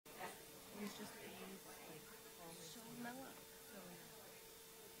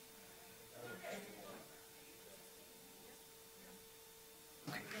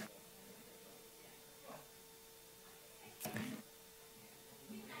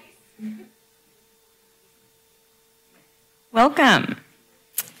Welcome.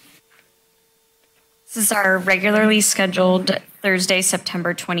 This is our regularly scheduled Thursday,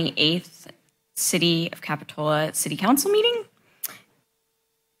 September 28th, City of Capitola City Council meeting.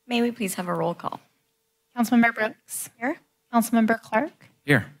 May we please have a roll call? Councilmember Brooks. Here. Councilmember Clark.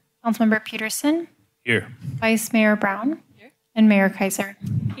 Here. Councilmember Peterson. Here. Vice Mayor Brown. Here. And Mayor Kaiser.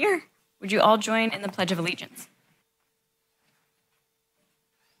 Here. Would you all join in the Pledge of Allegiance?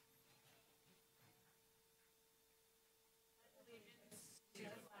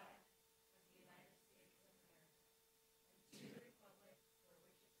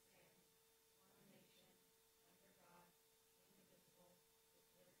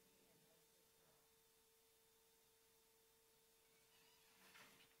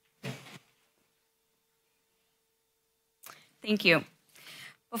 Thank you.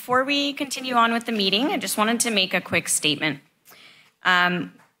 Before we continue on with the meeting, I just wanted to make a quick statement.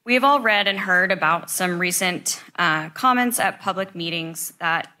 We have all read and heard about some recent comments at public meetings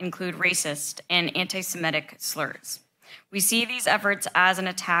that include racist and anti-Semitic slurs. We see these efforts as an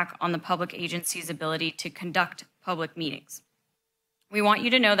attack on the public agency's ability to conduct public meetings. We want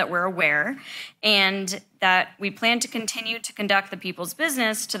you to know that we're aware and that we plan to continue to conduct the people's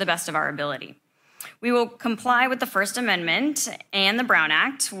business to the best of our ability. We will comply with the First Amendment and the Brown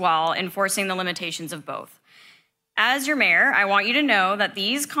Act while enforcing the limitations of both. As your mayor, I want you to know that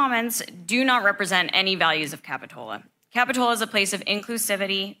these comments do not represent any values of Capitola. Capitola is a place of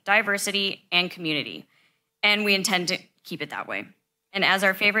inclusivity, diversity, and community, and we intend to keep it that way. And as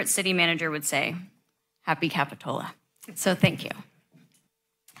our favorite city manager would say, happy Capitola. So thank you.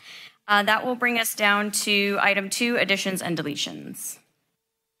 That will bring us down to item 2, additions and deletions.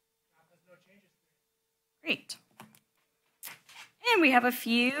 Great. And we have a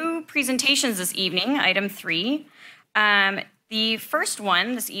few presentations this evening, item 3. The first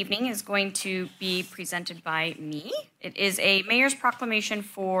one this evening is going to be presented by me. It is a mayor's proclamation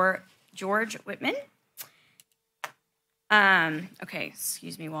for George Whitman. Okay,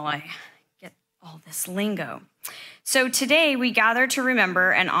 excuse me while I get all this lingo. So today we gather to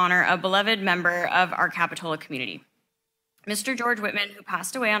remember and honor a beloved member of our Capitola community. Mr. George Whitman, who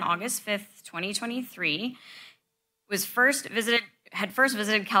passed away on August 5th, 2023, had first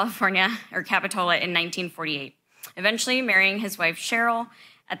visited California, or Capitola, in 1948, eventually marrying his wife Cheryl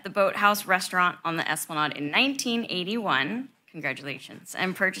at the Boathouse restaurant on the Esplanade in 1981, congratulations,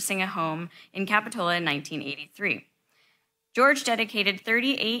 and purchasing a home in Capitola in 1983. George dedicated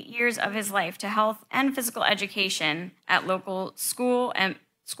 38 years of his life to health and physical education at local schools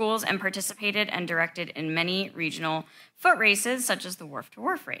and participated and directed in many regional foot races, such as the Wharf to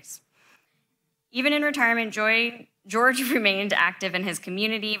Wharf race. Even in retirement, George remained active in his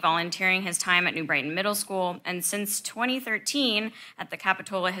community, volunteering his time at New Brighton Middle School, and since 2013 at the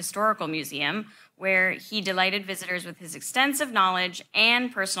Capitola Historical Museum, where he delighted visitors with his extensive knowledge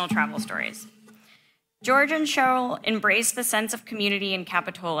and personal travel stories. George and Cheryl embraced the sense of community in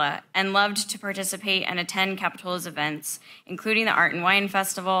Capitola and loved to participate and attend Capitola's events, including the Art and Wine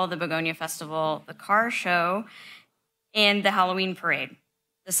Festival, the Begonia Festival, the Car Show, and the Halloween Parade,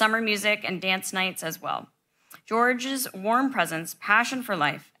 the summer music and dance nights as well. George's warm presence, passion for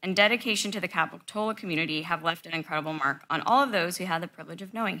life, and dedication to the Capitola community have left an incredible mark on all of those who had the privilege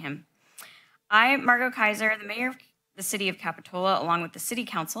of knowing him. I, Margot Kaiser, the mayor of the City of Capitola, along with the City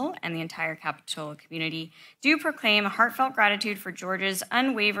Council and the entire Capitola community, do proclaim a heartfelt gratitude for George's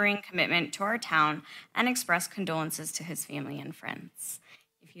unwavering commitment to our town and express condolences to his family and friends.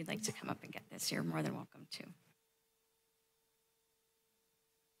 If you'd like to come up and get this, you're more than welcome to.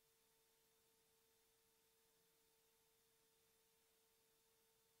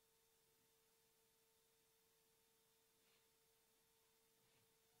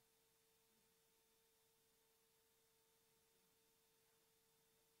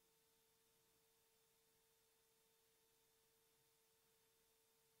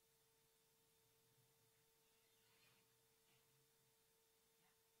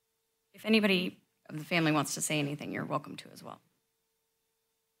 If anybody of the family wants to say anything, you're welcome to as well.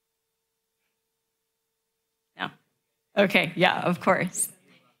 No? Okay, yeah, of course.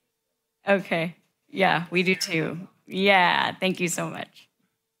 Okay, yeah, we do too. Yeah, thank you so much.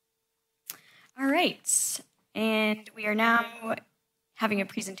 All right, and we are now having a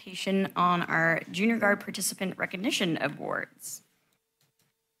presentation on our Junior Guard Participant Recognition Awards.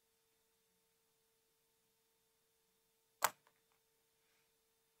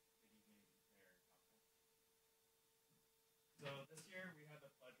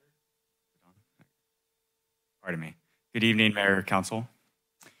 Pardon me. Good evening, Mayor, Council.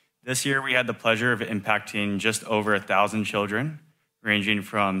 This year, we had the pleasure of impacting just over 1,000 children, ranging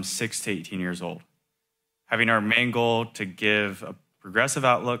from 6 to 18 years old. having our main goal to give a progressive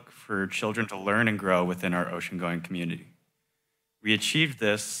outlook for children to learn and grow within our ocean-going community. We achieved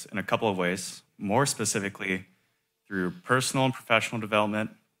this in a couple of ways, more specifically through personal and professional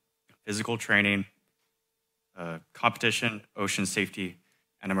development, physical training, competition, ocean safety,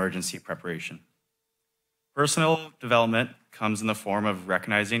 and emergency preparation. Personal development comes in the form of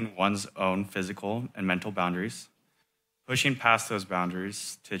recognizing one's own physical and mental boundaries, pushing past those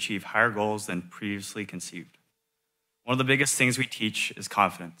boundaries to achieve higher goals than previously conceived. One of the biggest things we teach is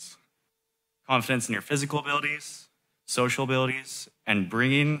confidence. Confidence in your physical abilities, social abilities, and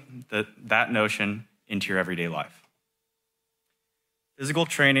bringing that notion into your everyday life. Physical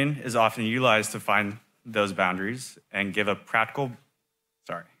training is often utilized to find those boundaries and give a practical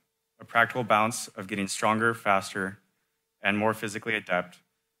balance of getting stronger, faster, and more physically adept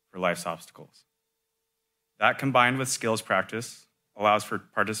for life's obstacles. That, combined with skills practice, allows for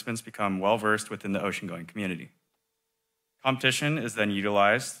participants to become well-versed within the ocean-going community. Competition is then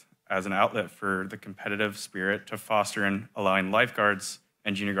utilized as an outlet for the competitive spirit to foster in allowing lifeguards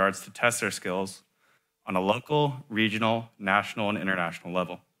and junior guards to test their skills on a local, regional, national, and international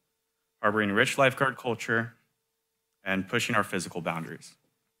level, harboring rich lifeguard culture and pushing our physical boundaries.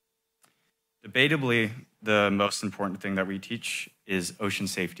 Debatably, the most important thing that we teach is ocean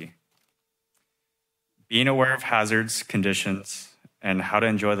safety. Being aware of hazards, conditions, and how to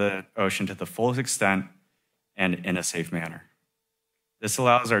enjoy the ocean to the fullest extent and in a safe manner. This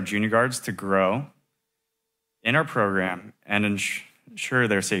allows our junior guards to grow in our program and ensure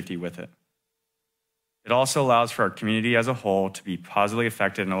their safety with it. It also allows for our community as a whole to be positively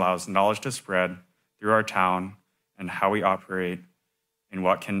affected and allows knowledge to spread through our town and how we operate in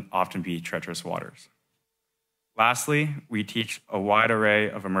what can often be treacherous waters. Lastly, we teach a wide array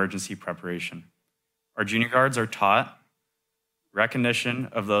of emergency preparation. Our junior guards are taught recognition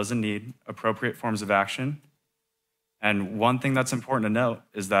of those in need, appropriate forms of action, and one thing that's important to note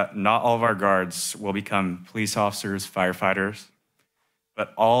is that not all of our guards will become police officers, firefighters,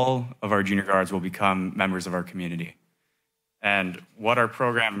 but all of our junior guards will become members of our community. And what our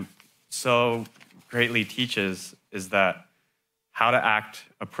program so greatly teaches is that how to act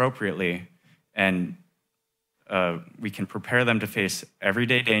appropriately, and we can prepare them to face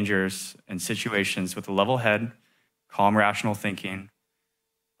everyday dangers and situations with a level head, calm, rational thinking,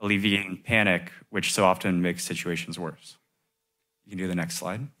 alleviating panic, which so often makes situations worse. You can do the next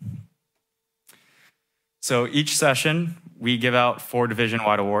slide. So each session, we give out 4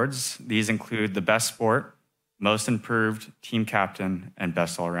 division-wide awards. These include the best sport, most improved, team captain, and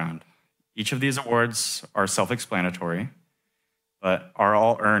best all-around. Each of these awards are self-explanatory, but are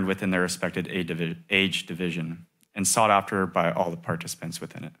all earned within their respected age division and sought after by all the participants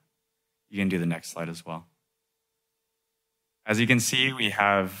within it. You can do the next slide as well. As you can see, we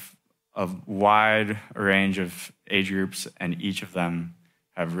have a wide range of age groups, and each of them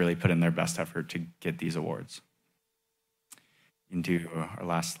have really put in their best effort to get these awards. You can do our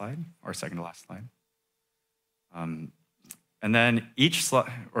last slide, or second to last slide. And then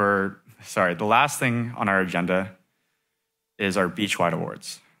the last thing on our agenda is our beach-wide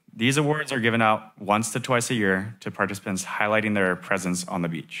awards. These awards are given out once to twice a year to participants highlighting their presence on the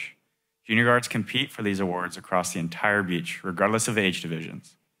beach. Junior guards compete for these awards across the entire beach, regardless of age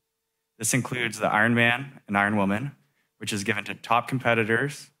divisions. This includes the Ironman and Ironwoman, which is given to top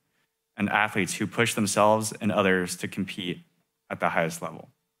competitors and athletes who push themselves and others to compete at the highest level.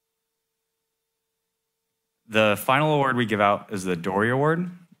 The final award we give out is the Dory Award.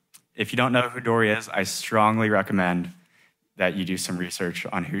 If you don't know who Dory is, I strongly recommend that you do some research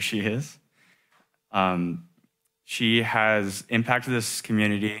on who she is. She has impacted this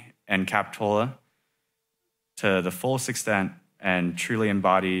community and Capitola to the fullest extent and truly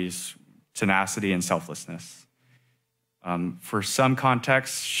embodies tenacity and selflessness. For some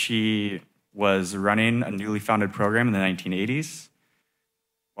context, she was running a newly founded program in the 1980s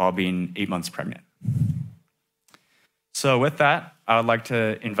while being 8 months pregnant. So with that, I would like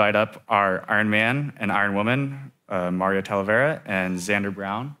to invite up our Ironman and Ironwoman, Mario Talavera and Xander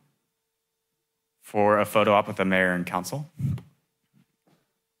Brown, for a photo op with the mayor and council.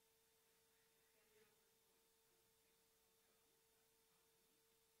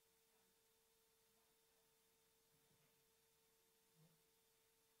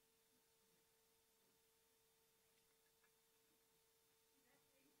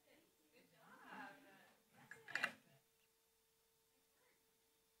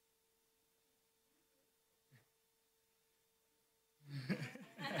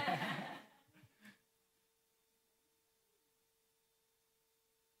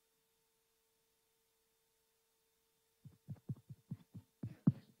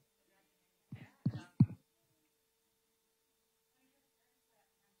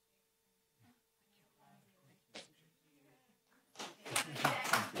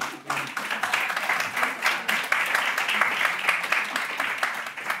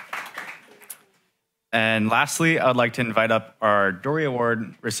 And lastly, I'd like to invite up our Dory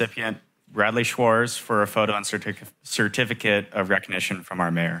Award recipient, Bradley Schwartz, for a photo and certificate of recognition from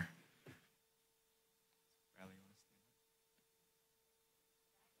our mayor.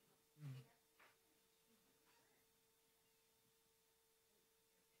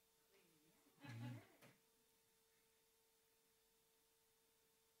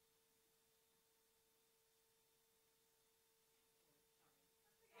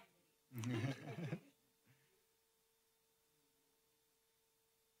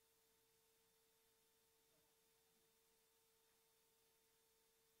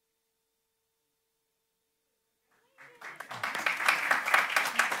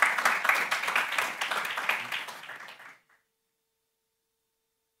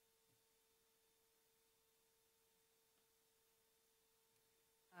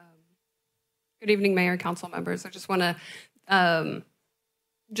 Good evening, Mayor, Council members. I just want to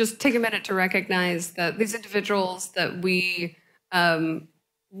just take a minute to recognize that these individuals that we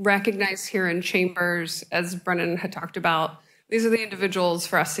recognize here in chambers, as Brennan had talked about, these are the individuals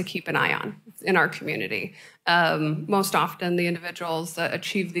for us to keep an eye on in our community. Most often, the individuals that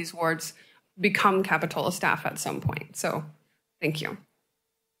achieve these awards become Capitola staff at some point. So thank you.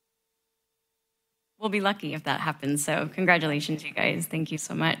 We'll be lucky if that happens. So congratulations, you guys. Thank you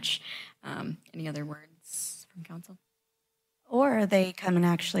so much. Any other words from council? Or they come and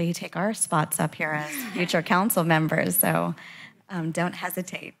actually take our spots up here as future council members. So don't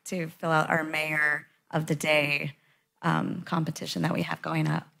hesitate to fill out our Mayor of the Day competition that we have going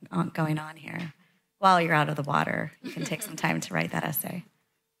on here. While you're out of the water, you can take some time to write that essay.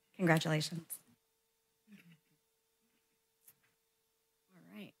 Congratulations. All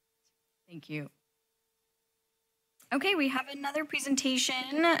right. Thank you. Okay, we have another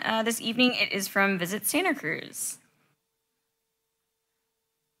presentation this evening. It is from Visit Santa Cruz.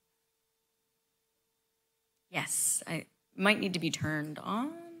 Yes, I might need to be turned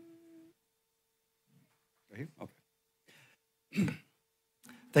on. Okay.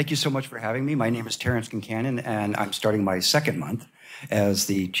 Thank you so much for having me. My name is Terrence Kincannon, and I'm starting my second month as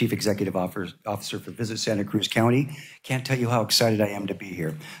the Chief Executive Officer for Visit Santa Cruz County. Can't tell you how excited I am to be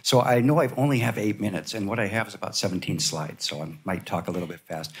here. So I know I only have 8 minutes, and what I have is about 17 slides, so I might talk a little bit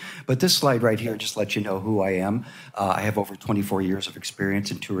fast. But this slide right here just lets you know who I am. I have over 24 years of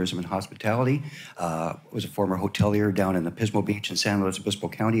experience in tourism and hospitality. Was a former hotelier down in the Pismo Beach and San Luis Obispo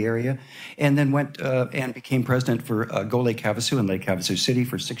County area, and then went and became president for Go Lake Havasu in Lake Havasu City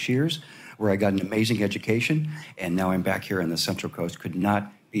for 6 years, where I got an amazing education, and now I'm back here on the Central Coast. Could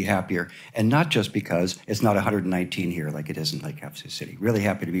not be happier, and not just because it's not 119 here like it is in Lake Havasu City. Really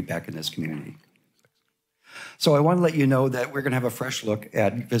happy to be back in this community. So I want to let you know that we're going to have a fresh look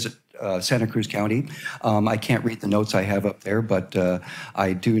at Visit Santa Cruz County. I can't read the notes I have up there, but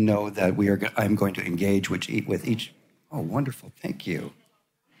I do know that I'm going to engage with each. Oh, wonderful! Thank you.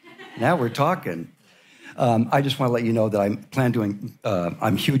 Now we're talking. I just want to let you know that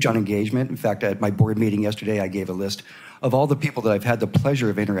I'm huge on engagement. In fact, at my board meeting yesterday, I gave a list of all the people that I've had the pleasure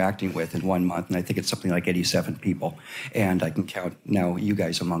of interacting with in 1 month, and I think it's something like 87 people, and I can count now you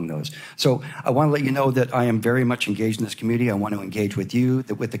guys among those. So I want to let you know that I am very much engaged in this community. I want to engage with you,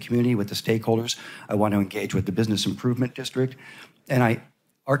 with the community, with the stakeholders. I want to engage with the Business Improvement District, and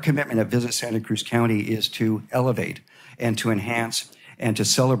our commitment at Visit Santa Cruz County is to elevate and to enhance and to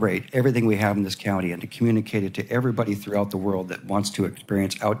celebrate everything we have in this county and to communicate it to everybody throughout the world that wants to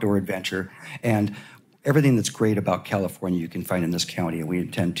experience outdoor adventure. And everything that's great about California you can find in this county, and we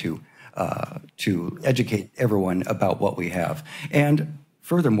intend to educate everyone about what we have. And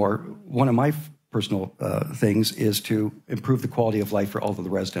furthermore, one of my personal things is to improve the quality of life for all of the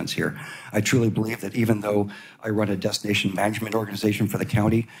residents here. I truly believe that even though I run a destination management organization for the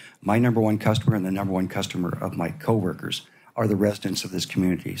county, my #1 customer and the #1 customer of my coworkers are the residents of this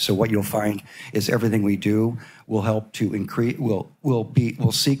community. So what you'll find is everything we do will help to increase,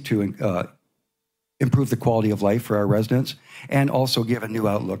 will seek to improve the quality of life for our residents and also give a new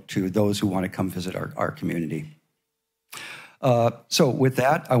outlook to those who want to come visit our community. So with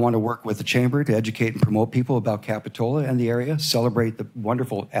that, I want to work with the Chamber to educate and promote people about Capitola and the area, celebrate the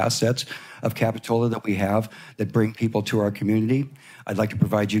wonderful assets of Capitola that we have that bring people to our community. I'd like to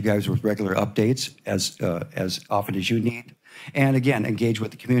provide you guys with regular updates as often as you need. And again, engage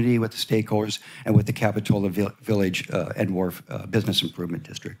with the community, with the stakeholders, and with the Capitola Village and Wharf Business Improvement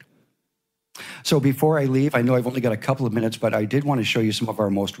District. So before I leave, I know I've only got a couple of minutes, but I did want to show you some of our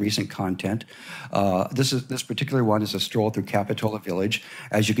most recent content. This particular one is a stroll through Capitola Village.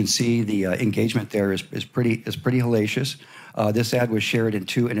 As you can see, the engagement there is pretty hellacious. This ad was shared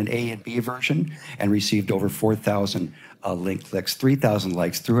in an A and B version and received over 4,000 link clicks, 3,000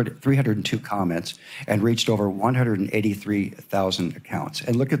 likes, 302 comments, and reached over 183,000 accounts.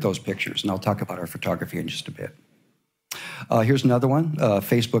 And look at those pictures, and I'll talk about our photography in just a bit. Here's another one,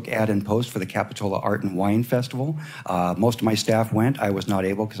 Facebook ad and post for the Capitola Art and Wine Festival. Most of my staff went. I was not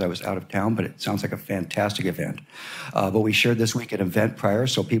able because I was out of town, but it sounds like a fantastic event. But we shared this week an event prior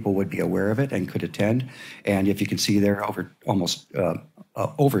so people would be aware of it and could attend. And if you can see there, over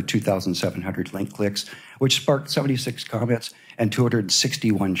 2,700 link clicks, which sparked 76 comments and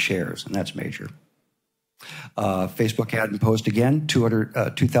 261 shares, and that's major. Facebook ad and post again,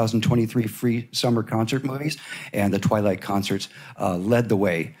 2023 free summer concert movies, and the Twilight concerts led the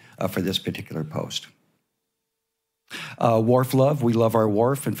way for this particular post. Wharf love, we love our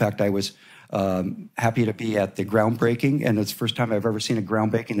wharf. In fact, I was happy to be at the groundbreaking, and it's the first time I've ever seen a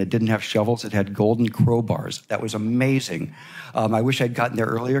groundbreaking that didn't have shovels. It had golden crowbars. That was amazing. I wish I'd gotten there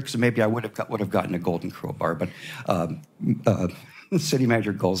earlier because maybe I would have gotten a golden crowbar, but City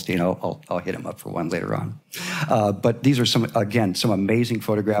Manager Goldstein, I'll hit him up for one later on. But these are some amazing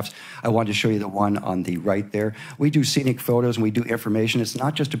photographs. I wanted to show you the one on the right there. We do scenic photos and we do information. It's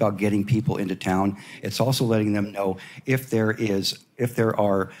not just about getting people into town. It's also letting them know if there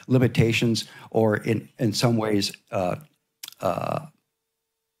are limitations or in some ways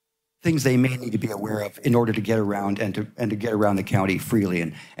things they may need to be aware of in order to get around and to get around the county freely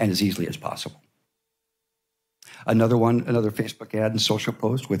and as easily as possible. Another Facebook ad and social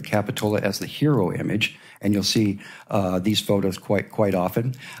post with Capitola as the hero image, and you'll see these photos quite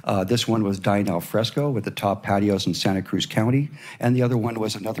often. This one was Dine al Fresco with the top patios in Santa Cruz County, and the other one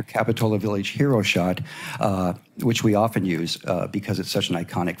was another Capitola Village hero shot, which we often use because it's such an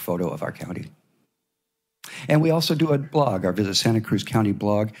iconic photo of our county. And we also do a blog. Our Visit Santa Cruz County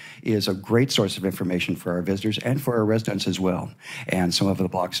blog is a great source of information for our visitors and for our residents as well. And some of the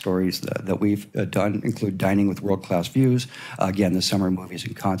blog stories that we've done include dining with world-class views, again, the summer movies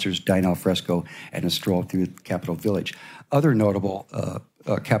and concerts, Dine al Fresco, and a stroll through Capitol Village. Other notable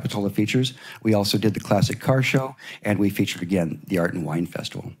Capitola features, we also did the classic car show, and we featured, again, the Art and Wine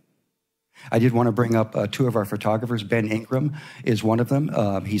Festival. I did want to bring up two of our photographers. Ben Ingram is one of them.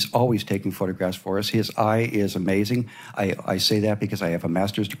 He's always taking photographs for us. His eye is amazing. I say that because I have a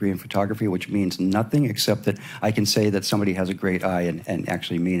master's degree in photography, which means nothing except that I can say that somebody has a great eye and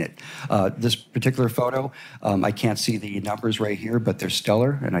actually mean it. This particular photo, I can't see the numbers right here, but they're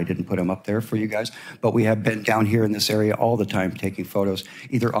stellar, and I didn't put them up there for you guys. But we have been down here in this area all the time taking photos,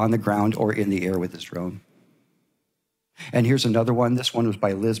 either on the ground or in the air with this drone. And here's another one. This one was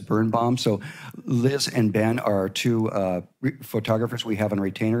by Liz Birnbaum. So Liz and Ben are our two photographers we have on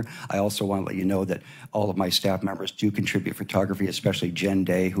retainer. I also want to let you know that all of my staff members do contribute photography, especially Jen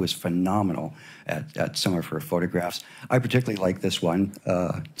Day, who is phenomenal at some of her photographs. I particularly like this one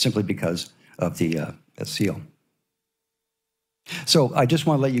simply because of the seal. So I just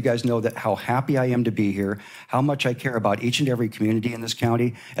want to let you guys know that how happy I am to be here, how much I care about each and every community in this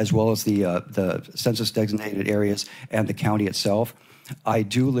county, as well as the census-designated areas and the county itself. I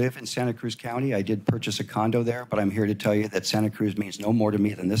do live in Santa Cruz County. I did purchase a condo there, but I'm here to tell you that Santa Cruz means no more to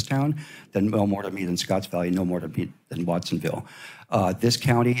me than this town, no more to me than Scotts Valley, no more to me than Watsonville. This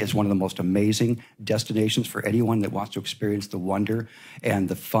county is one of the most amazing destinations for anyone that wants to experience the wonder and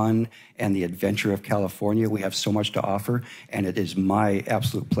the fun and the adventure of California. We have so much to offer, and it is my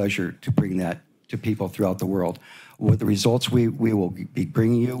absolute pleasure to bring that to people throughout the world. With the results we will be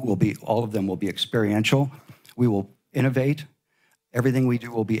bringing you, all of them will be experiential. We will innovate. Everything we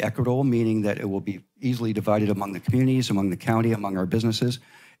do will be equitable, meaning that it will be easily divided among the communities, among the county, among our businesses.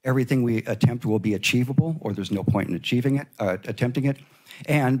 Everything we attempt will be achievable, or there's no point in attempting it.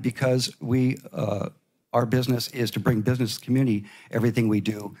 And because our business is to bring business to the community, everything we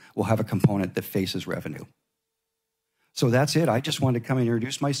do will have a component that faces revenue. So that's it. I just wanted to come and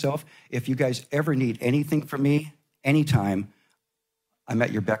introduce myself. If you guys ever need anything from me, anytime, I'm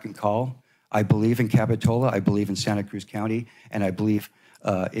at your beck and call. I believe in Capitola, I believe in Santa Cruz County, and I believe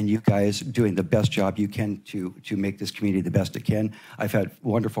in you guys doing the best job you can to make this community the best it can. I've had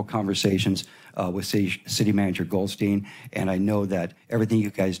wonderful conversations with City Manager Goldstein, and I know that everything you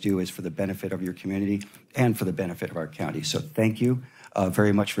guys do is for the benefit of your community and for the benefit of our county. So thank you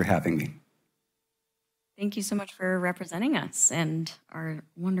very much for having me. Thank you so much for representing us and our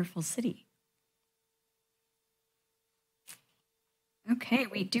wonderful city. Okay,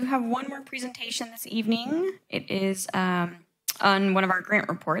 we do have one more presentation this evening. It is on one of our grant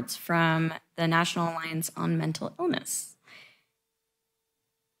reports from the National Alliance on Mental Illness.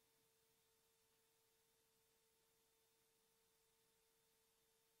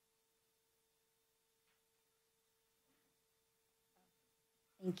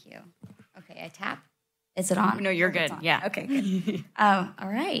 Thank you. Okay, I tap. Is it on? No, you're It's good. on. Yeah. Okay, good. All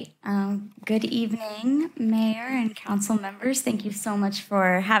right. Good evening, Mayor and council members. Thank you so much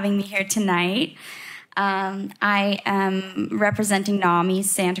for having me here tonight. I am representing NAMI,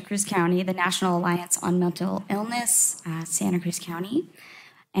 Santa Cruz County, the National Alliance on Mental Illness, Santa Cruz County,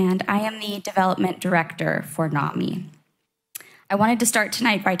 and I am the development director for NAMI. I wanted to start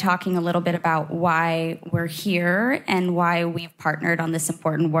tonight by talking a little bit about why we're here and why we've partnered on this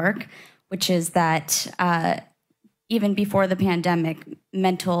important work, which is that even before the pandemic,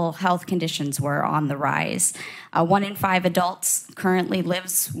 mental health conditions were on the rise. 1 in 5 adults currently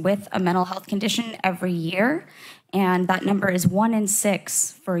lives with a mental health condition every year, and that number is 1 in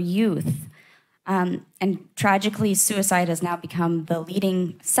 6 for youth. And tragically, suicide has now become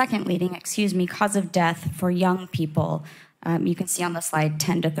the second leading cause of death for young people. You can see on the slide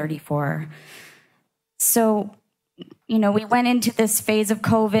 10 to 34. So, we went into this phase of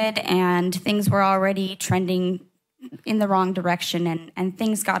COVID and things were already trending in the wrong direction, and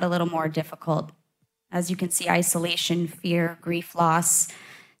things got a little more difficult. As you can see, isolation, fear, grief, loss,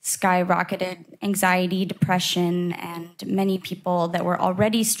 skyrocketed anxiety, depression, and many people that were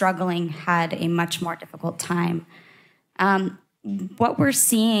already struggling had a much more difficult time. What we're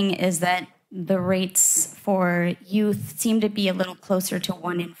seeing is that the rates for youth seem to be a little closer to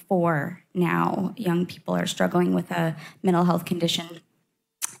 1 in 4 now. Young people are struggling with a mental health condition.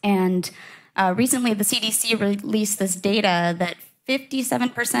 And recently, the CDC released this data that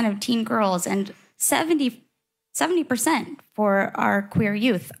 57% of teen girls and 70% for our queer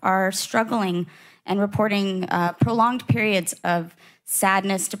youth are struggling and reporting prolonged periods of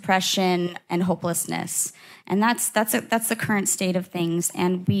sadness, depression, and hopelessness. And that's the current state of things.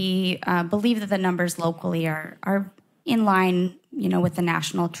 And we believe that the numbers locally are in line, with the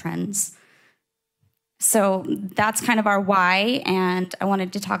national trends. So that's kind of our why. And I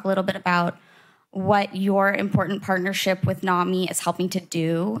wanted to talk a little bit about what your important partnership with NAMI is helping to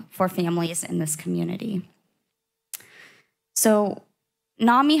do for families in this community. So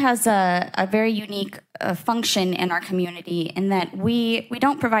NAMI has a very unique function in our community in that we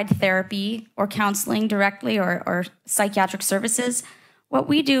don't provide therapy or counseling directly or psychiatric services. What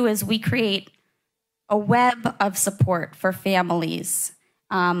we do is we create a web of support for families.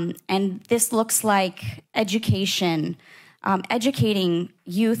 And this looks like education, educating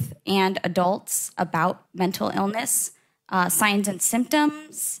youth and adults about mental illness, signs and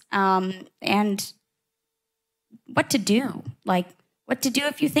symptoms, and what to do. Like, what to do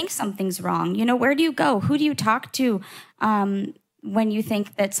if you think something's wrong. Where do you go? Who do you talk to when you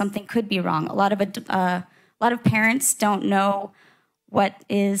think that something could be wrong? A lot of parents don't know what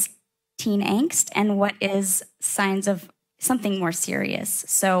is teen angst and what is signs of something more serious.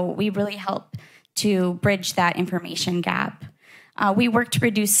 So we really help to bridge that information gap. We work to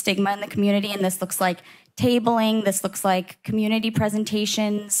reduce stigma in the community, and this looks like tabling, this looks like community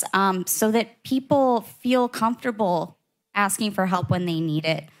presentations, so that people feel comfortable asking for help when they need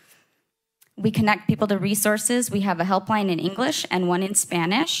it. We connect people to resources. We have a helpline in English and one in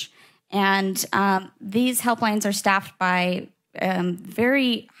Spanish. And these helplines are staffed by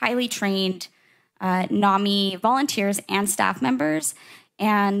very highly trained NAMI volunteers and staff members.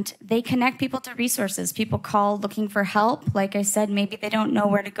 And they connect people to resources. People call looking for help. Like I said, maybe they don't know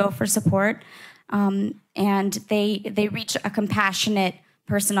where to go for support. And they reach a compassionate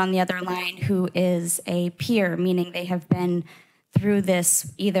person on the other line who is a peer, meaning they have been through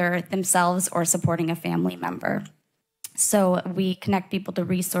this either themselves or supporting a family member. So we connect people to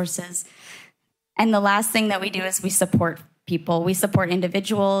resources. And the last thing that we do is we support people. We support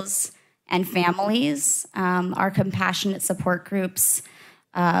individuals and families. Our compassionate support groups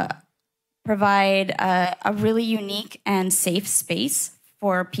provide a really unique and safe space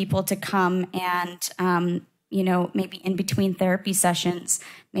for people to come and maybe in between therapy sessions,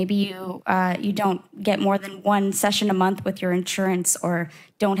 maybe you don't get more than one session a month with your insurance or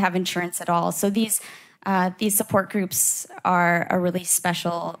don't have insurance at all. So these support groups are a really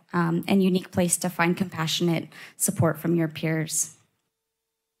special and unique place to find compassionate support from your peers.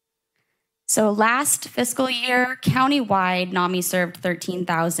 So last fiscal year, countywide, NAMI served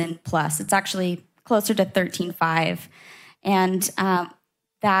 13,000 plus. It's actually closer to 13,500. And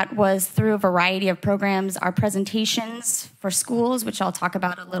that was through a variety of programs. Our presentations for schools, which I'll talk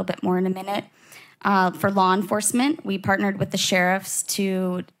about a little bit more in a minute. For law enforcement, we partnered with the sheriffs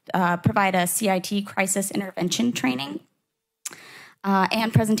to provide a CIT crisis intervention training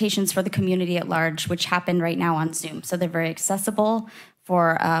and presentations for the community at large, which happen right now on Zoom. So they're very accessible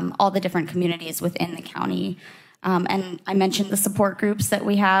for all the different communities within the county. And I mentioned the support groups that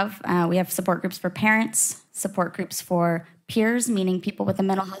we have. We have support groups for parents, support groups for peers, meaning people with a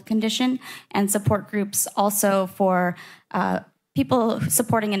mental health condition, and support groups also for people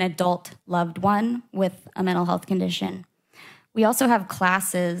supporting an adult loved one with a mental health condition. We also have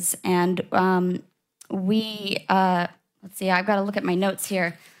classes, and let's see, I've got to look at my notes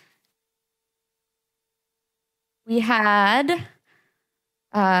here. We had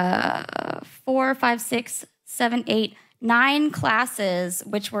 4, 5, 6, 7, 8, 9 classes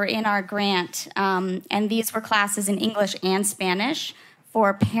which were in our grant, and these were classes in English and Spanish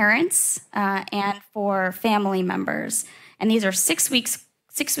for parents and for family members. And these are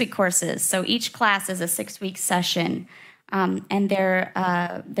 6-week courses. So each class is a 6-week session, and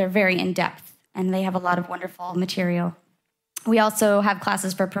they're very in depth, and they have a lot of wonderful material. We also have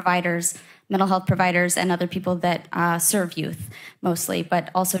classes for providers, mental health providers, and other people that serve youth mostly, but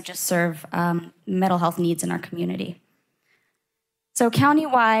also just serve mental health needs in our community. So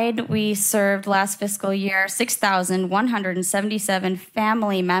countywide, we served last fiscal year 6,177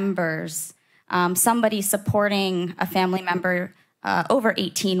 family members, somebody supporting a family member over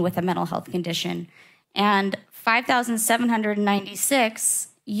 18 with a mental health condition, and 5,796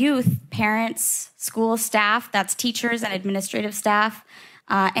 youth, parents, school staff, that's teachers and administrative staff,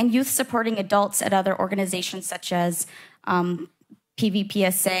 and youth supporting adults at other organizations such as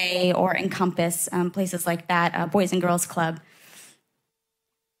PVPSA or Encompass, places like that, Boys and Girls Club.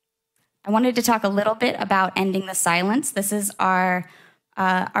 I wanted to talk a little bit about Ending the Silence. This is our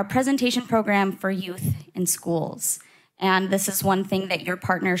presentation program for youth in schools. And this is one thing that your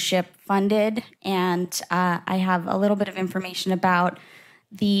partnership funded, and I have a little bit of information about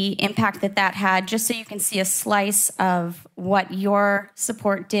the impact that had, just so you can see a slice of what your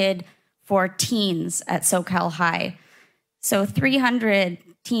support did for teens at SoCal High. So 300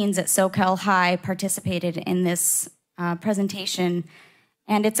 teens at SoCal High participated in this presentation,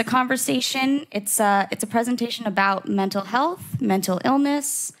 and it's a conversation, it's a presentation about mental health, mental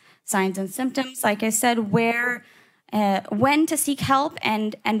illness, signs and symptoms, like I said, when to seek help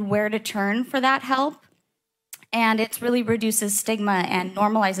and where to turn for that help. And it really reduces stigma and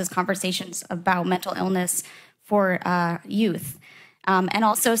normalizes conversations about mental illness for youth. And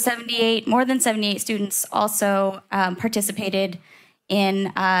also more than 78 students also participated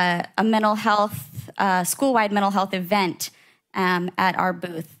in a mental health, school-wide mental health event at our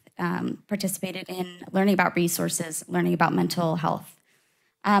booth, participated in learning about resources, learning about mental health.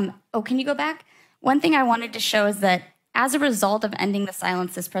 Can you go back? One thing I wanted to show is that as a result of Ending the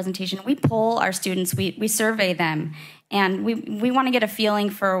Silence, this presentation, we poll our students, we survey them, and we want to get a feeling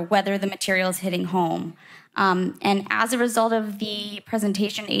for whether the material is hitting home. And as a result of the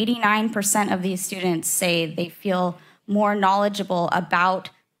presentation, 89% of these students say they feel more knowledgeable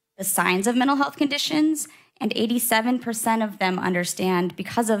about the signs of mental health conditions, and 87% of them understand,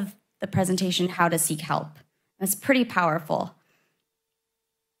 because of the presentation, how to seek help. That's pretty powerful.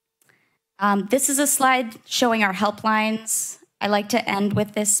 This is a slide showing our helplines. I like to end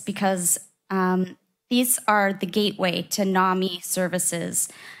with this because these are the gateway to NAMI services.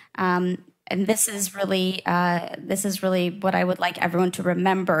 And this is really what I would like everyone to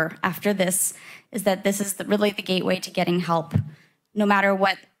remember after this, is that this is really the gateway to getting help, no matter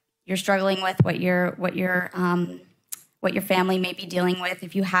what you're struggling with, what your family may be dealing with.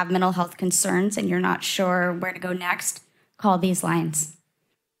 If you have mental health concerns and you're not sure where to go next, call these lines.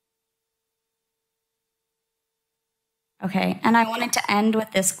 Okay, and I wanted to end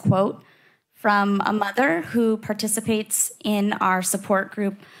with this quote from a mother who participates in our support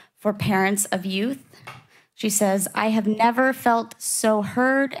group for parents of youth. She says, "I have never felt so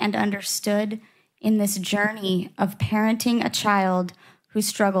heard and understood in this journey of parenting a child who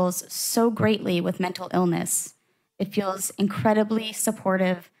struggles so greatly with mental illness. It feels incredibly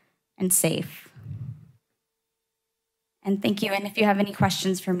supportive and safe." And thank you, and if you have any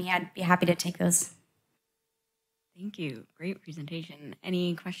questions for me, I'd be happy to take those. Thank you. Great presentation.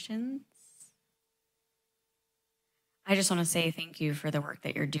 Any questions? I just want to say thank you for the work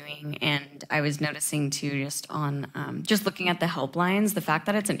that you're doing. And I was noticing too, just on just looking at the helplines, the fact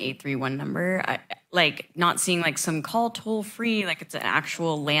that it's an 831 number, not seeing like some call toll free, like it's an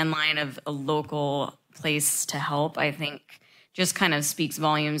actual landline of a local place to help, I think just kind of speaks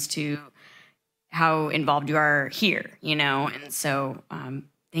volumes to how involved you are here, you know? And so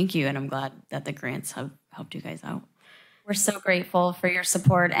thank you. And I'm glad that the grants have helped you guys out. We're so grateful for your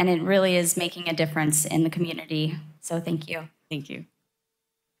support, and it really is making a difference in the community. So thank you. Thank you.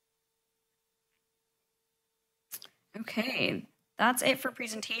 Okay, that's it for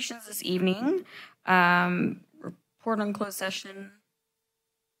presentations this evening. Report on closed session.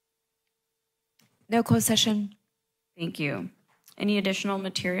 No closed session. Thank you. Any additional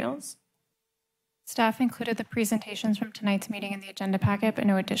materials? Staff included the presentations from tonight's meeting in the agenda packet, but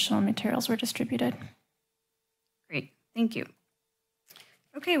no additional materials were distributed. Great, thank you.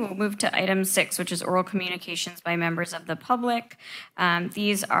 Okay, we'll move to item 6, which is oral communications by members of the public.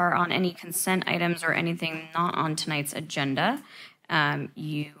 These are on any consent items or anything not on tonight's agenda.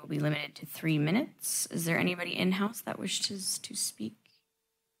 You will be limited to 3 minutes. Is there anybody in-house that wishes to speak?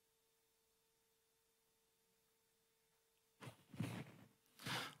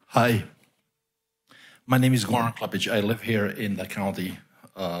 Hi, my name is Goran Klapic. I live here in the county,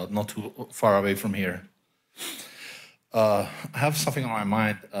 not too far away from here. I have something on my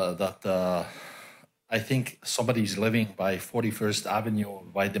mind that I think somebody's living by 41st Avenue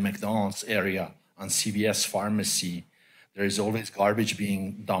by the McDonald's area and CVS Pharmacy. There is always garbage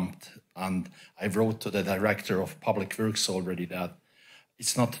being dumped. And I wrote to the director of Public Works already that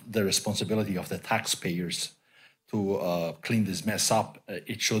it's not the responsibility of the taxpayers to clean this mess up.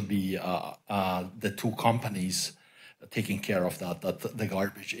 It should be the two companies taking care of that the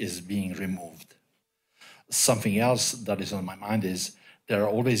garbage is being removed. Something else that is on my mind is there are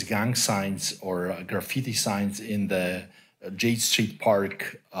always gang signs or graffiti signs in the Jade Street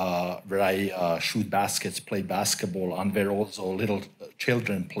Park where I shoot baskets, play basketball, and where also little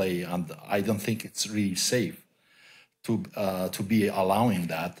children play. And I don't think it's really safe to be allowing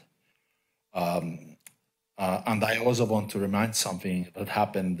that. And I also want to remind something that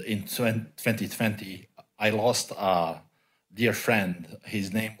happened in 2020. I lost a dear friend.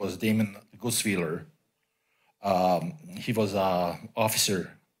 His name was Damon Gusweiler. He was an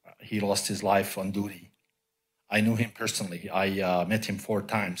officer. He lost his life on duty. I knew him personally. I met him 4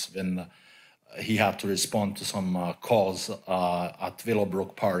 times when he had to respond to some calls at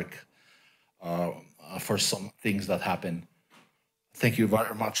Willowbrook Park for some things that happened. Thank you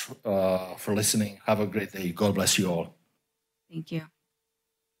very much for listening. Have a great day. God bless you all. Thank you.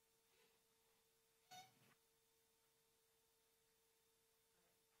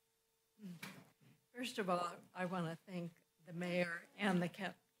 First of all, I want to thank the mayor and the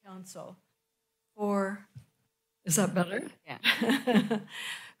council for, is that better? Yeah.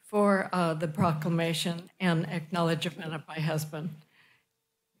 For the proclamation and acknowledgement of my husband.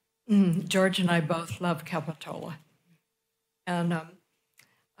 George and I both love Capitola. And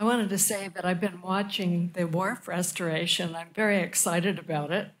I wanted to say that I've been watching the wharf restoration. I'm very excited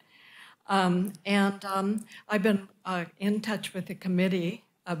about it. I've been in touch with the committee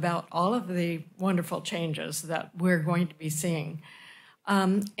about all of the wonderful changes that we're going to be seeing.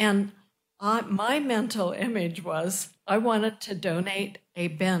 My mental image was I wanted to donate a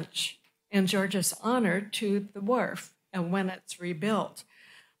bench in George's honor to the wharf and when it's rebuilt.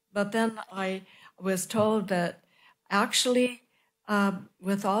 But then I was told that actually,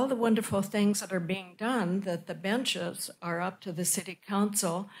 with all the wonderful things that are being done, that the benches are up to the city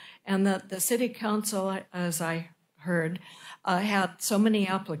council, and that the city council, as I heard, had so many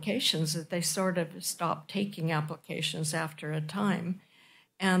applications that they sort of stopped taking applications after a time,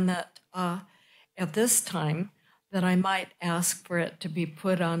 and that at this time, that I might ask for it to be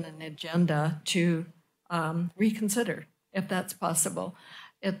put on an agenda to reconsider, if that's possible.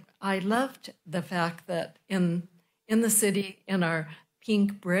 I loved the fact that in the city, in our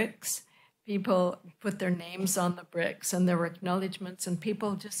pink bricks, people put their names on the bricks and there were acknowledgements, and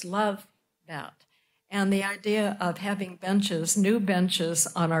people just love that. And the idea of having benches, new benches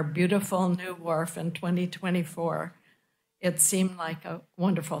on our beautiful new wharf in 2024, it seemed like a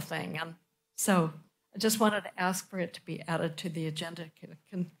wonderful thing. And so I just wanted to ask for it to be added to the agenda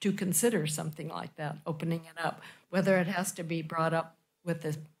to consider something like that, opening it up, whether it has to be brought up with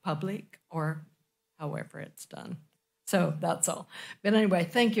the public or however it's done. So that's all. But anyway,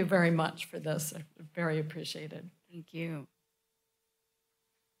 thank you very much for this. Very appreciated. Thank you.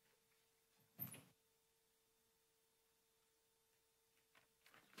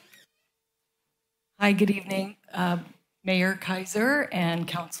 Hi, good evening, Mayor Kaiser and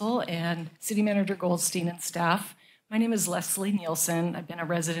Council and City Manager Goldstein and staff. My name is Leslie Nielsen. I've been a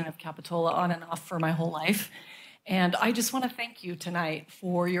resident of Capitola on and off for my whole life. And I just want to thank you tonight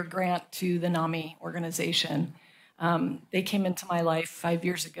for your grant to the NAMI organization. They came into my life 5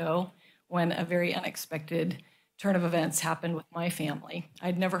 years ago when a very unexpected turn of events happened with my family.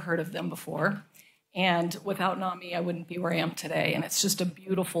 I'd never heard of them before. And without NAMI, I wouldn't be where I am today. And it's just a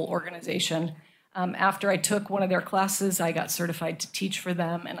beautiful organization. After I took one of their classes, I got certified to teach for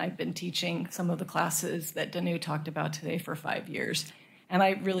them, and I've been teaching some of the classes that Danu talked about today for 5 years. And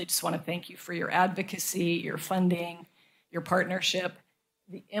I really just want to thank you for your advocacy, your funding, your partnership,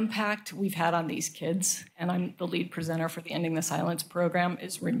 the impact we've had on these kids, and I'm the lead presenter for the Ending the Silence program,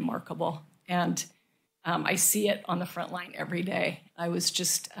 is remarkable. And I see it on the front line every day. I was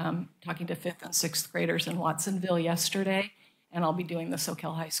just talking to 5th and 6th graders in Watsonville yesterday, and I'll be doing the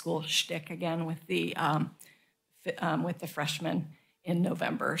Soquel High School shtick again with the freshmen in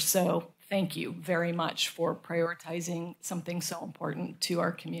November. So thank you very much for prioritizing something so important to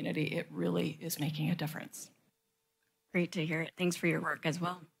our community. It really is making a difference. Great to hear it. Thanks for your work as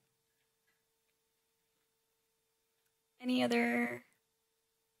well. Any other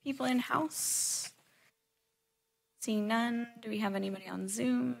people in house? Seeing none, do we have anybody on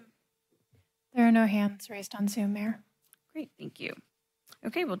Zoom? There are no hands raised on Zoom, Mayor. Great, thank you.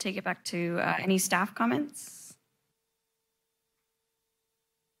 Okay, we'll take it back to any staff comments.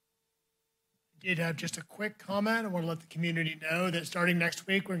 I did have just a quick comment. I want to let the community know that starting next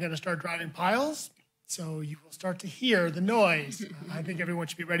week, we're going to start driving piles. So you will start to hear the noise. I think everyone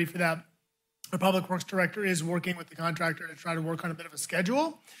should be ready for that. Our Public Works Director is working with the contractor to try to work on a bit of a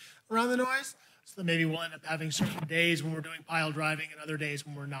schedule around the noise. So maybe we'll end up having certain days when we're doing pile driving and other days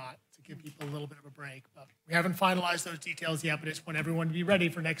when we're not, to give people a little bit of a break. But we haven't finalized those details yet, but I just want everyone to be ready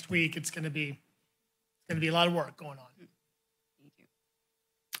for next week. It's going to be a lot of work going on. Thank you.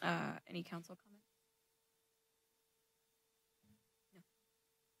 Any council comments? No.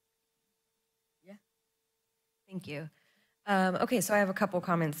 Yeah. Thank you. Okay, so I have a couple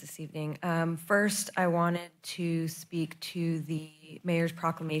comments this evening. First, I wanted to speak to the mayor's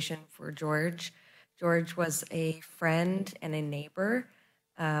proclamation for George. George was a friend and a neighbor.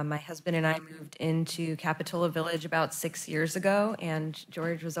 My husband and I moved into Capitola Village about 6 years ago, and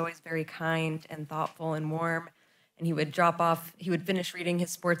George was always very kind and thoughtful and warm. And he would finish reading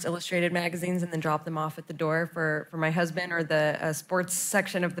his Sports Illustrated magazines and then drop them off at the door for my husband or the sports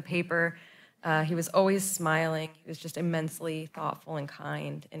section of the paper. He was always smiling. He was just immensely thoughtful and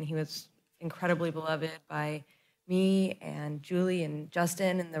kind, and he was incredibly beloved by me and Julie and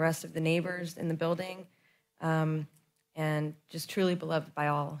Justin and the rest of the neighbors in the building, and just truly beloved by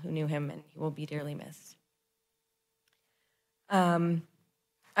all who knew him, and he will be dearly missed.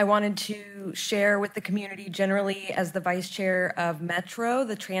 I wanted to share with the community generally, as the vice chair of Metro,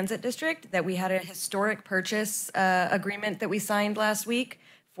 the transit district, that we had a historic purchase agreement that we signed last week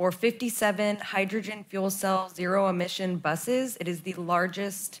for 57 hydrogen fuel cell zero emission buses. It is the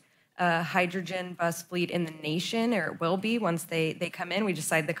largest hydrogen bus fleet in the nation, or it will be once they come in. We just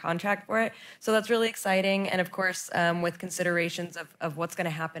signed the contract for it. So that's really exciting. And of course, with considerations of what's going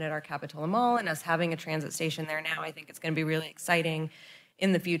to happen at our Capitola Mall and us having a transit station there now, I think it's going to be really exciting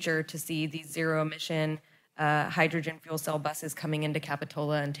in the future to see these zero emission hydrogen fuel cell buses coming into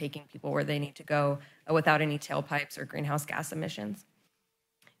Capitola and taking people where they need to go without any tailpipes or greenhouse gas emissions.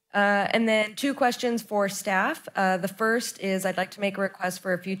 And then 2 questions for staff. The first is I'd like to make a request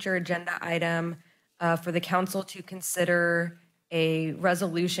for a future agenda item for the council to consider a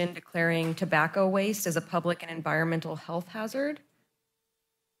resolution declaring tobacco waste as a public and environmental health hazard.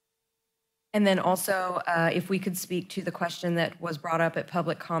 And then also, if we could speak to the question that was brought up at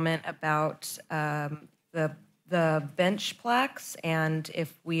public comment about the bench plaques, and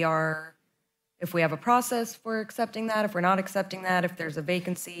if we have a process for accepting that, if we're not accepting that, if there's a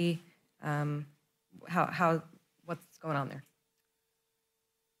vacancy, what's going on there?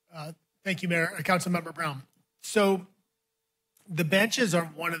 Thank you, Mayor, Councilmember Brown. So the benches are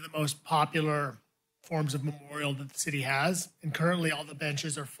one of the most popular forms of memorial that the city has, and currently all the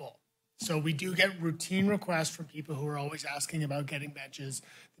benches are full. So we do get routine requests from people who are always asking about getting benches.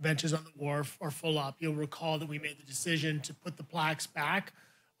 The benches on the wharf are full up. You'll recall that we made the decision to put the plaques back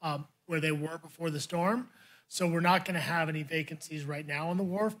where they were before the storm. So we're not going to have any vacancies right now on the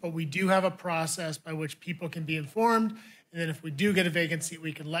wharf, but we do have a process by which people can be informed. And then if we do get a vacancy,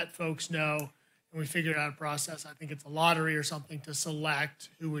 we can let folks know, and we figure out a process. I think it's a lottery or something to select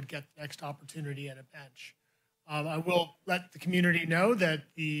who would get the next opportunity at a bench. I will let the community know that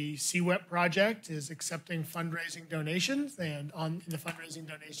the CWEP project is accepting fundraising donations, and in the fundraising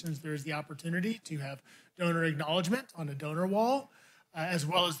donations, there's the opportunity to have donor acknowledgement on a donor wall, as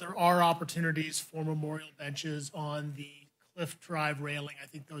well as there are opportunities for memorial benches on the Cliff Drive railing. I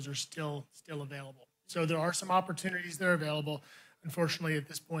think those are still available. So there are some opportunities that are available. Unfortunately, at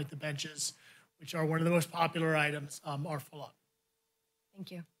this point, the benches, which are one of the most popular items, are full up.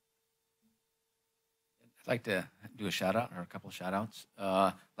 Thank you. I'd like to do a shout out or a couple of shout outs.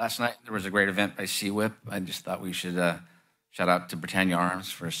 Last night there was a great event by CWIP. I just thought we should shout out to Britannia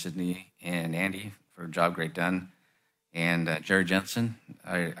Arms for Sydney and Andy for a job great done. And Jerry Jensen,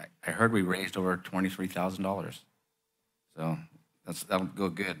 I heard we raised over $23,000. So that'll go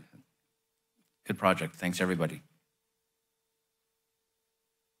good. Good project. Thanks everybody.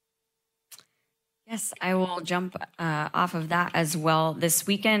 Yes, I will jump off of that as well. This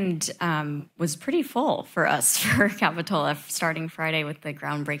weekend was pretty full for us for Capitola, starting Friday with the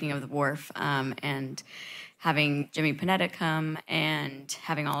groundbreaking of the wharf and having Jimmy Panetta come and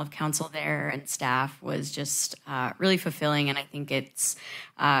having all of council there and staff was just really fulfilling. And I think it's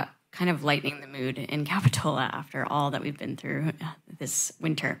kind of lightening the mood in Capitola after all that we've been through this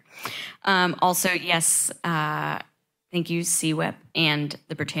winter. Also, yes, thank you, CWIP and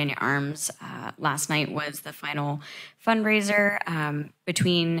the Britannia Arms. Last night was the final fundraiser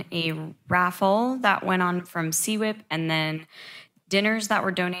between a raffle that went on from CWIP and then dinners that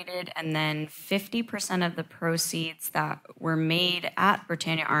were donated, and then 50% of the proceeds that were made at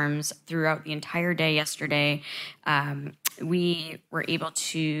Britannia Arms throughout the entire day yesterday, we were able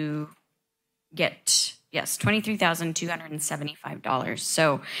to get, yes, $23,275.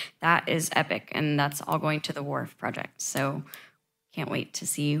 So that is epic, and that's all going to the Wharf Project. So can't wait to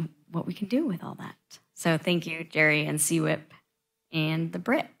see what we can do with all that. So thank you, Jerry and CWIP and the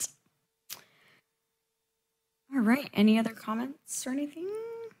Brit. All right, any other comments or anything?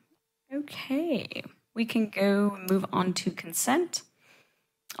 Okay, we can go move on to consent.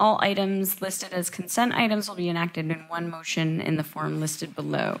 All items listed as consent items will be enacted in one motion in the form listed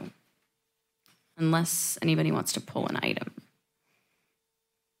below, unless anybody wants to pull an item.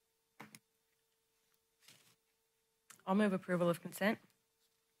 I'll move approval of consent.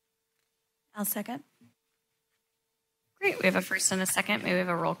 I'll second. Great, we have a first and a second. May we have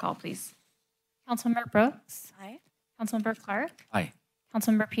a roll call, please? Councilmember Brooks. Aye. Councilmember Clark. Aye.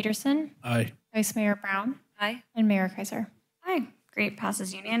 Councilmember Peterson. Aye. Vice Mayor Brown. Aye. And Mayor Kaiser. Aye, great,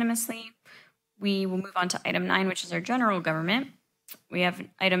 passes unanimously. We will move on to item 9, which is our general government. We have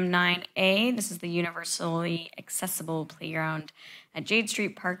item 9A. This is the universally accessible playground at Jade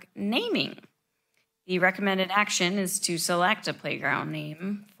Street Park naming. The recommended action is to select a playground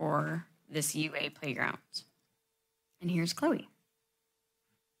name for this UA playground. And here's Chloe.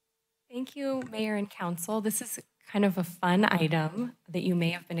 Thank you, Mayor and Council. This is kind of a fun item that you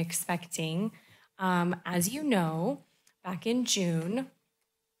may have been expecting. As you know, back in June,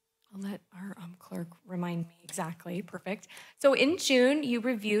 I'll let our clerk remind me exactly. Perfect. So in June, you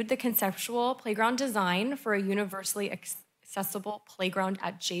reviewed the conceptual playground design for a universally accessible playground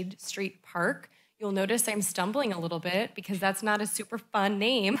at Jade Street Park. You'll notice I'm stumbling a little bit because that's not a super fun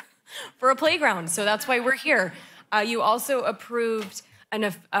name for a playground. So that's why we're here. You also approved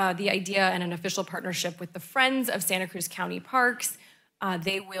the idea and an official partnership with the Friends of Santa Cruz County Parks.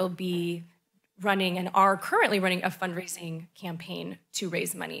 They will be running and are currently running a fundraising campaign to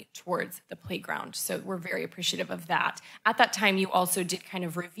raise money towards the playground. So we're very appreciative of that. At that time, you also did kind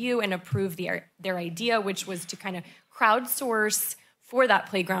of review and approve their idea, which was to kind of crowdsource for that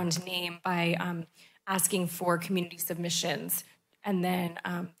playground name by asking for community submissions. And then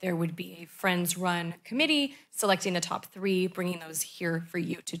there would be a Friends-run committee selecting the top 3, bringing those here for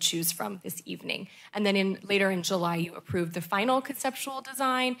you to choose from this evening. And then later in July, you approved the final conceptual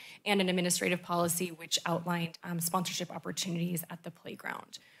design and an administrative policy which outlined sponsorship opportunities at the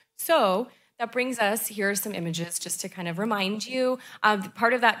playground. So that brings us, here are some images just to kind of remind you.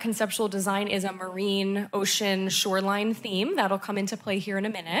 Part of that conceptual design is a marine, ocean, shoreline theme. That'll come into play here in a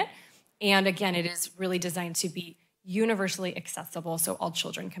minute. And again, it is really designed to be universally accessible so all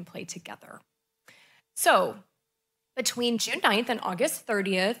children can play together. So between June 9th and August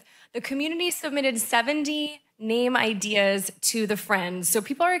 30th, the community submitted 70 name ideas to the Friends. So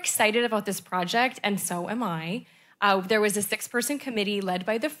people are excited about this project, and so am I. There was a 6-person committee led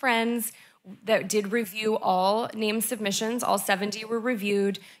by the Friends that did review all name submissions. All 70 were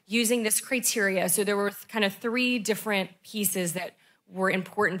reviewed using this criteria. So there were kind of 3 different pieces that were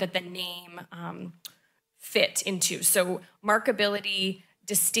important that the name fit into. So markability,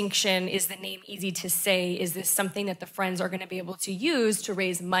 distinction, is the name easy to say? Is this something that the Friends are going to be able to use to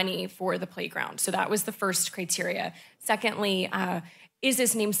raise money for the playground? So that was the first criteria. Secondly, is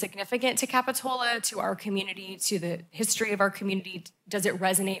this name significant to Capitola, to our community, to the history of our community? Does it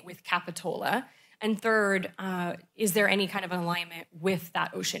resonate with Capitola? And third, is there any kind of alignment with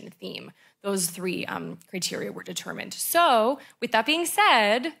that ocean theme? Those 3 criteria were determined. So with that being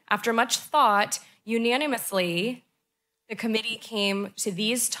said, after much thought, unanimously, the committee came to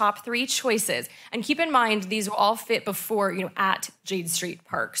these top 3 choices. And keep in mind, these will all fit before, at Jade Street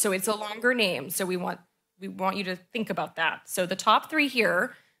Park. So it's a longer name. So we want you to think about that. So the top 3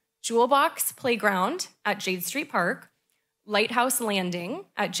 here: Jewel Box Playground at Jade Street Park, Lighthouse Landing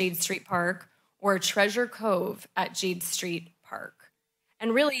at Jade Street Park, or Treasure Cove at Jade Street Park.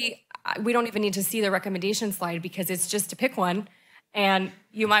 And really, we don't even need to see the recommendation slide because it's just to pick one. And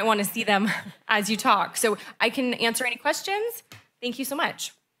you might want to see them as you talk. So I can answer any questions. Thank you so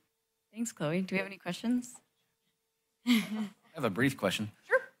much. Thanks, Chloe. Do we have any questions? I have a brief question.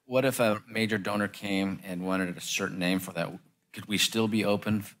 Sure. What if a major donor came and wanted a certain name for that? Could we still be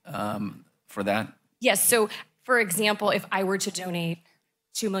open for that? Yes. So, for example, if I were to donate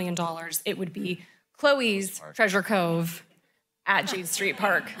 $2 million, it would be Chloe's Treasure Cove at Jade Street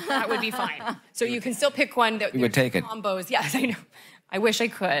Park. That would be fine. So you can still pick one that we would take it. Combos. Yes, I know. I wish I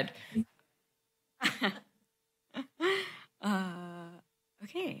could.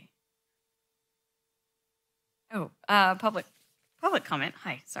 Okay. Oh, public comment.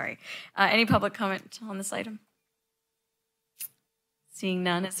 Hi, sorry. Any public comment on this item? Seeing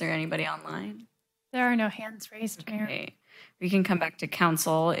none, is there anybody online? There are no hands raised, Mayor. Okay. We can come back to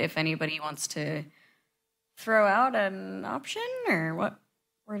council if anybody wants to throw out an option or what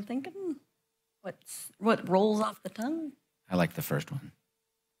we're thinking. What rolls off the tongue? I like the first one.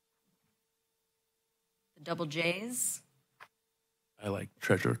 The double J's? I like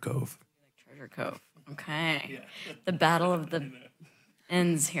Treasure Cove. Treasure Cove. Okay. Yeah. The battle of the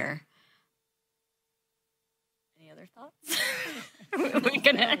ends here. Any other thoughts?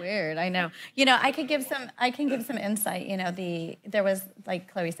 Weird, I know. You know, I can give some insight. You know, there was,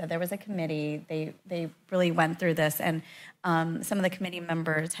 like Chloe said, there was a committee. They really went through this, and some of the committee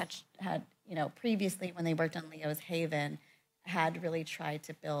members had you know, previously when they worked on Leo's Haven, had really tried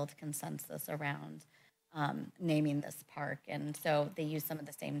to build consensus around naming this park, and so they used some of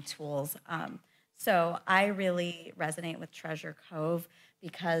the same tools. So I really resonate with Treasure Cove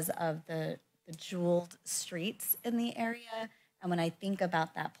because of the jeweled streets in the area. And when I think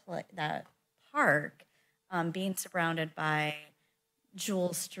about that park being surrounded by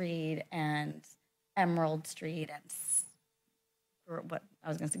Jewel Street and Emerald Street and what I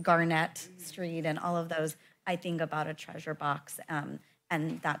was going to say, Garnet Street and all of those, I think about a treasure box.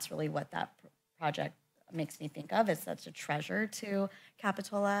 And that's really what that project makes me think of. It's such a treasure to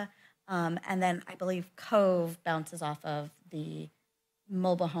Capitola. And then I believe Cove bounces off of the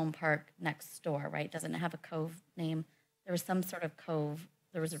mobile home park next door, right? Doesn't it have a Cove name? There was some sort of cove.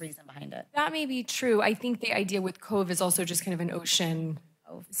 There was a reason behind it. That may be true. I think the idea with Cove is also just kind of an ocean,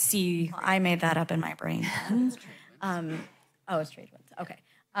 sea. Well, I made that up in my brain. It's Tradewinds. Okay.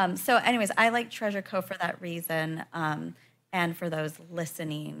 So anyways, I like Treasure Cove for that reason. And for those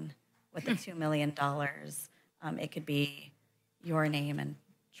listening with the $2 million, it could be your name and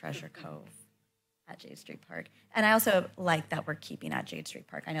Treasure Cove at Jade Street Park. And I also like that we're keeping at Jade Street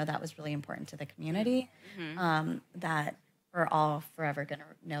Park. I know that was really important to the community, that we're all forever going to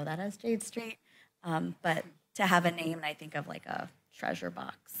know that as Jade Street. But to have a name, I think of like a treasure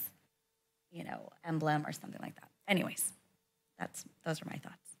box, you know, emblem or something like that. Anyways, those are my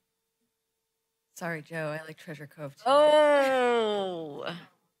thoughts. Sorry, Joe. I like Treasure Cove too. Oh,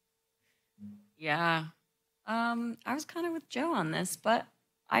 yeah. I was kind of with Joe on this, but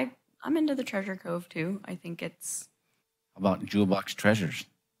I'm into the Treasure Cove too. I think it's. How about Jewel Box Treasures?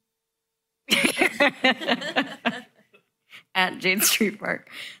 At Jade Street Park.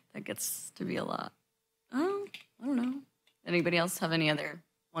 That gets to be a lot. Oh, I don't know. Anybody else have any other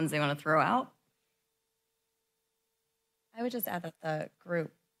ones they want to throw out? I would just add that the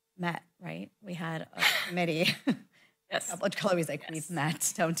group met, right? We had a committee. Yes. Chloe's like, we've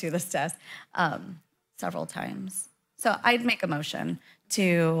met, don't do this to us, several times. So I'd make a motion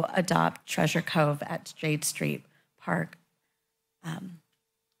to adopt Treasure Cove at Jade Street Park.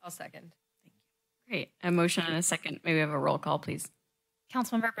 I'll second. Great. A motion and a second. Maybe we have a roll call, please.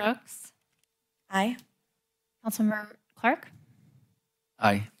 Councilmember Brooks? Aye. Councilmember Clark?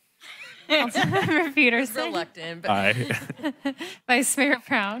 Aye. Councilmember Peterson? Reluctant, but Aye. Vice Mayor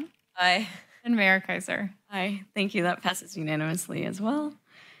Brown? Aye. And Mayor Kaiser? Aye. Thank you. That passes unanimously as well.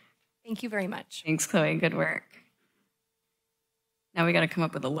 Thank you very much. Thanks, Chloe. Good work. Now we got to come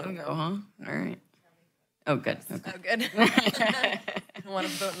up with a logo, huh? All right. Oh, good. Okay. Oh, good. I don't want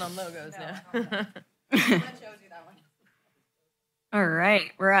to voting on logos now. All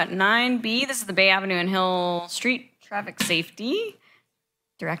right. We're at 9B. This is the Bay Avenue and Hill Street Traffic Safety.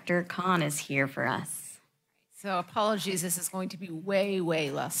 Director Khan is here for us. So apologies, this is going to be way, way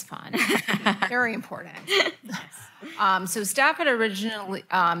less fun. Very important. So staff had originally,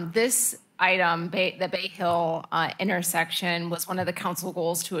 this item, the Bay Hill intersection, was one of the council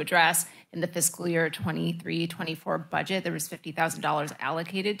goals to address in the fiscal year 23-24 budget. There was $50,000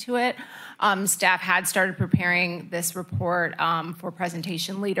 allocated to it. Staff had started preparing this report for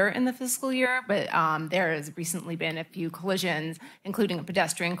presentation later in the fiscal year, but there has recently been a few collisions, including a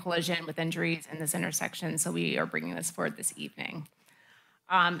pedestrian collision with injuries in this intersection, so we are bringing this forward this evening.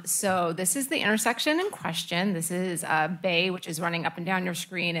 So this is the intersection in question. This is Bay, which is running up and down your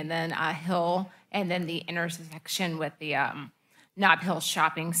screen, and then Hill, and then the intersection with the Nob Hill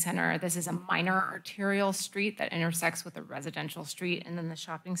Shopping Center. This is a minor arterial street that intersects with a residential street and then the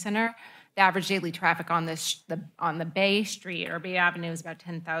shopping center. The average daily traffic on on the Bay Street or Bay Avenue is about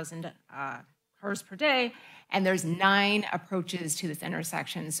 10,000 cars per day, and there's 9 approaches to this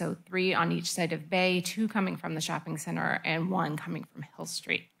intersection, so 3 on each side of Bay, 2 coming from the shopping center, and 1 coming from Hill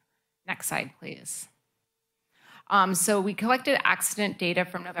Street. Next slide, please. So we collected accident data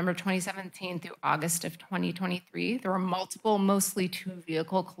from November 2017 through August of 2023. There were multiple, mostly 2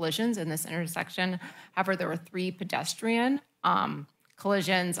 vehicle collisions in this intersection. However, there were 3 pedestrian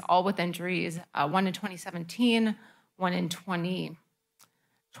collisions, all with injuries, 1 in 2017, 1 in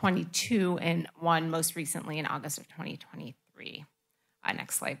 2022, and 1 most recently in August of 2023.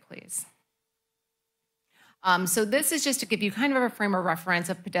 Next slide, please. So this is just to give you kind of a frame of reference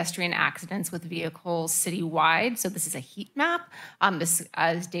of pedestrian accidents with vehicles citywide. So this is a heat map. This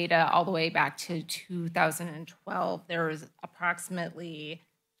is data all the way back to 2012. There was approximately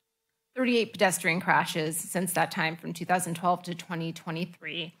 38 pedestrian crashes since that time from 2012 to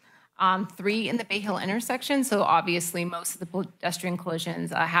 2023. 3 in the Bay Hill intersection. So obviously most of the pedestrian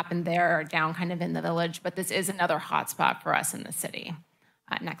collisions happened there or down kind of in the village, but this is another hotspot for us in the city.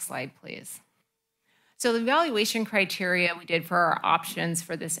 Next slide, please. So the evaluation criteria we did for our options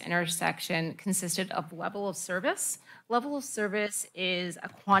for this intersection consisted of level of service. Level of service is a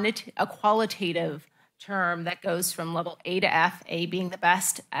qualitative term that goes from level A to F, A being the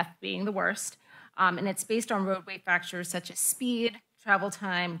best, F being the worst. And it's based on roadway factors such as speed, travel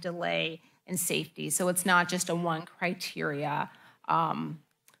time, delay, and safety. So it's not just a one criteria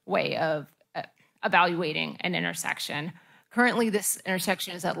way of evaluating an intersection. Currently, this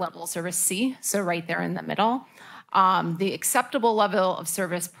intersection is at level of service C, so right there in the middle. The acceptable level of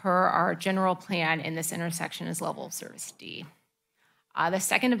service per our general plan in this intersection is level of service D. The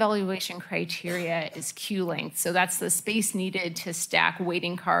second evaluation criteria is queue length. So that's the space needed to stack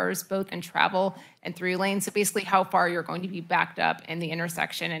waiting cars, both in travel and 3 lanes. So basically how far you're going to be backed up in the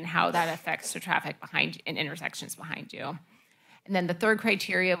intersection and how that affects the traffic behind in intersections behind you. And then the third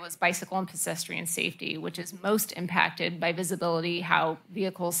criteria was bicycle and pedestrian safety, which is most impacted by visibility, how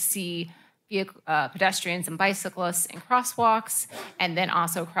vehicles see pedestrians and bicyclists in crosswalks, and then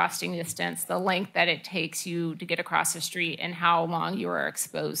also crossing distance, the length that it takes you to get across the street and how long you are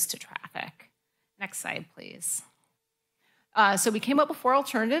exposed to traffic. Next slide, please. So we came up with 4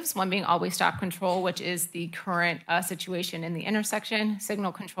 alternatives, one being always stop control, which is the current situation in the intersection,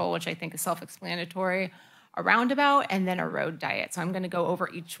 signal control, which I think is self-explanatory, a roundabout, and then a road diet. So I'm going to go over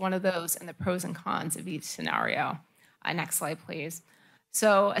each one of those and the pros and cons of each scenario. Next slide, please.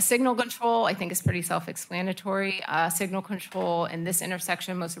 So a signal control, I think, is pretty self-explanatory. Signal control in this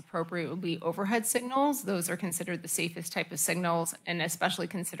intersection, most appropriate would be overhead signals. Those are considered the safest type of signals, and especially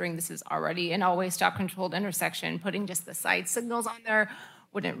considering this is already an always stop controlled intersection, putting just the side signals on there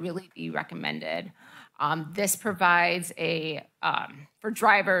wouldn't really be recommended. This provides for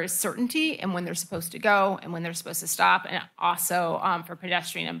drivers certainty and when they're supposed to go and when they're supposed to stop, and also for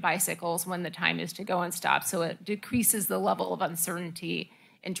pedestrian and bicycles when the time is to go and stop. So it decreases the level of uncertainty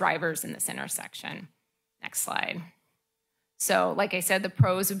in drivers in this intersection. Next slide. So like I said, the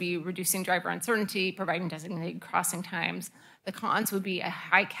pros would be reducing driver uncertainty, providing designated crossing times. The cons would be a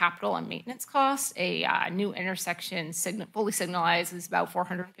high capital and maintenance cost. A new intersection fully signalized is about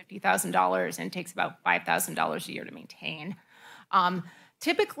 $450,000 and takes about $5,000 a year to maintain.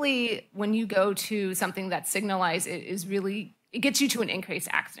 Typically, when you go to something that's signalized, it gets you to an increased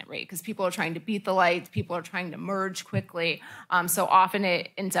accident rate because people are trying to beat the lights, people are trying to merge quickly. So often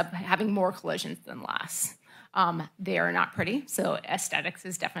it ends up having more collisions than less. They are not pretty, so aesthetics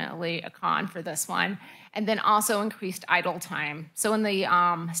is definitely a con for this one. And then also increased idle time. So in the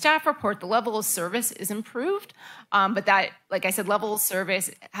staff report, the level of service is improved, but that, like I said, level of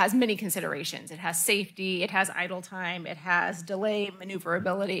service has many considerations. It has safety, it has idle time, it has delay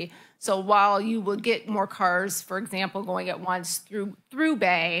maneuverability. So while you would get more cars, for example, going at once through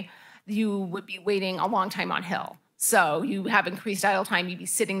Bay, you would be waiting a long time on Hill. So you have increased idle time, you'd be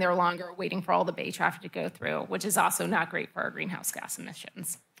sitting there longer waiting for all the Bay traffic to go through, which is also not great for our greenhouse gas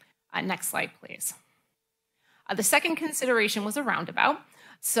emissions. Next slide, please. The second consideration was a roundabout.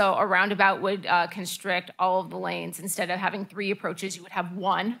 So a roundabout would constrict all of the lanes. Instead of having 3 approaches, you would have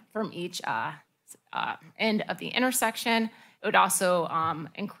 1 from each end of the intersection. It would also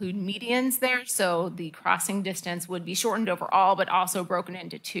include medians there, so the crossing distance would be shortened overall, but also broken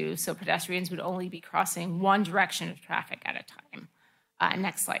into 2, so pedestrians would only be crossing 1 direction of traffic at a time.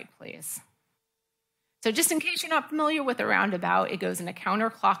 Next slide, please. So just in case you're not familiar with a roundabout, it goes in a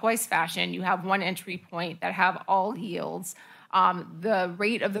counterclockwise fashion. You have 1 entry point that have all yields. The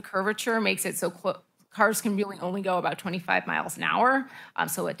rate of the curvature makes it so cars can really only go about 25 miles an hour,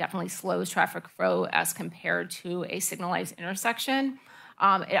 so it definitely slows traffic flow as compared to a signalized intersection.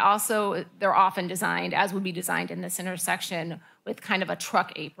 They're often designed, as would be designed in this intersection, with kind of a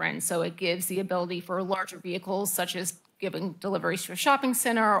truck apron. So it gives the ability for larger vehicles, such as giving deliveries to a shopping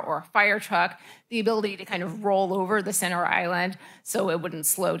center or a fire truck, the ability to kind of roll over the center island so it wouldn't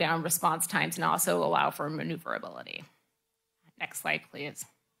slow down response times and also allow for maneuverability. Next slide, please.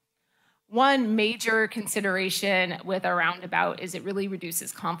 One major consideration with a roundabout is it really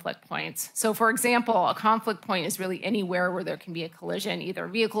reduces conflict points. So for example, a conflict point is really anywhere where there can be a collision, either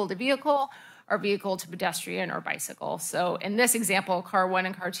vehicle to vehicle or vehicle to pedestrian or bicycle. So in this example, car 1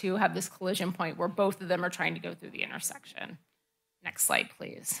 and car 2 have this collision point where both of them are trying to go through the intersection. Next slide,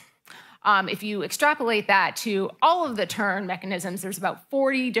 please. If you extrapolate that to all of the turn mechanisms, there's about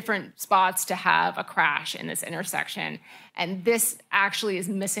 40 different spots to have a crash in this intersection. And this actually is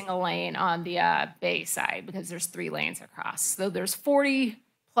missing a lane on the bay side because there's 3 lanes across. So there's 40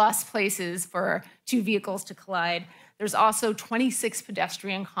 plus places for 2 vehicles to collide. There's also 26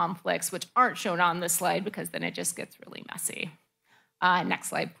 pedestrian conflicts, which aren't shown on this slide because then it just gets really messy. Next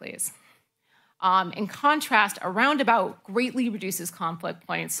slide, please. In contrast, a roundabout greatly reduces conflict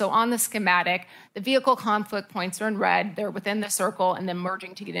points. So on the schematic, the vehicle conflict points are in red, they're within the circle and then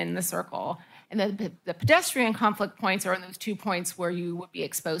merging to get in the circle. And then the pedestrian conflict points are in those 2 points where you would be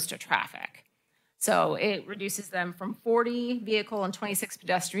exposed to traffic. So it reduces them from 40 vehicle and 26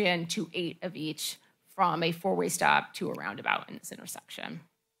 pedestrian to 8 of each from a 4-way stop to a roundabout in this intersection.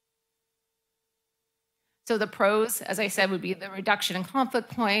 So the pros, as I said, would be the reduction in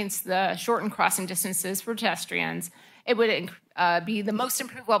conflict points, the shortened crossing distances for pedestrians. It would be the most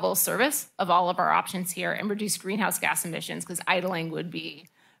improved level of service of all of our options here and reduce greenhouse gas emissions because idling would be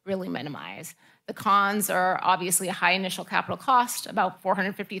really minimized. The cons are obviously a high initial capital cost, about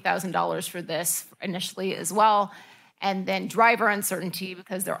 $450,000 for this initially as well. And then driver uncertainty,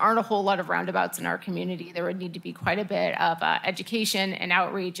 because there aren't a whole lot of roundabouts in our community. There would need to be quite a bit of education and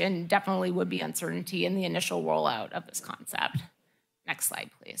outreach, and definitely would be uncertainty in the initial rollout of this concept. Next slide,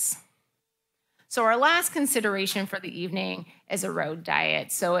 please. So our last consideration for the evening is a road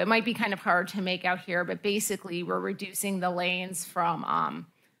diet. So it might be kind of hard to make out here, but basically we're reducing the lanes from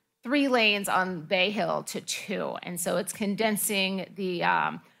 3 lanes on Bay Hill to 2. And so it's condensing the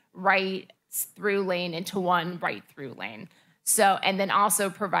right through lane into 1 right through lane. So, and then also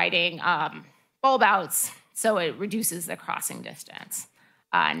providing bulb outs so it reduces the crossing distance.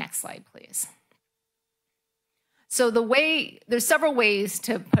 Next slide, please. So there's several ways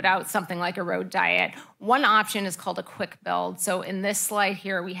to put out something like a road diet. One option is called a quick build. So in this slide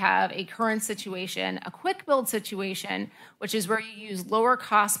here, we have a current situation, a quick build situation, which is where you use lower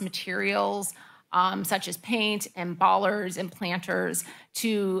cost materials such as paint and ballers and planters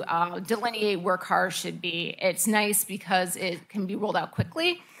to delineate where cars should be. It's nice because it can be rolled out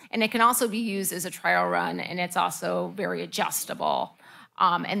quickly, and it can also be used as a trial run, and it's also very adjustable.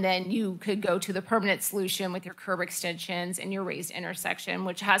 And then you could go to the permanent solution with your curb extensions and your raised intersection,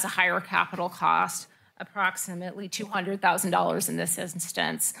 which has a higher capital cost, approximately $200,000 in this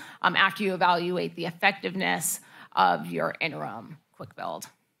instance, after you evaluate the effectiveness of your interim quick build.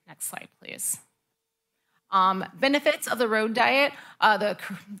 Next slide, please. Benefits of the road diet,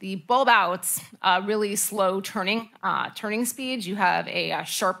 the bulb outs really slow turning speeds. You have a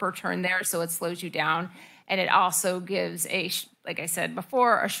sharper turn there, so it slows you down. And it also gives like I said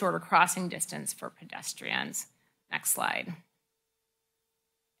before, a shorter crossing distance for pedestrians. Next slide.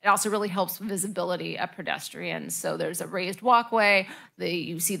 It also really helps with visibility of pedestrians. So there's a raised walkway,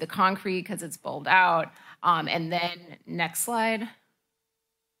 you see the concrete because it's bulbed out. And then next slide.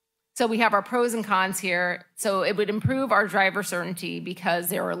 So we have our pros and cons here. So it would improve our driver certainty because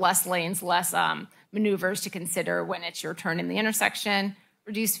there are less lanes, less maneuvers to consider when it's your turn in the intersection,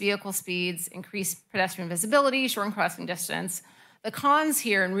 reduce vehicle speeds, increase pedestrian visibility, shorten crossing distance. The cons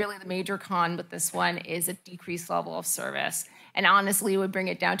here, and really the major con with this one, is a decreased level of service. And honestly, it would bring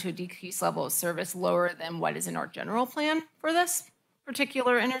it down to a decreased level of service lower than what is in our general plan for this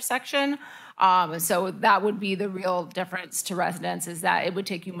particular intersection. So that would be the real difference to residents, is that it would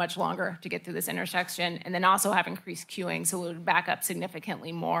take you much longer to get through this intersection, and then also have increased queuing, so it would back up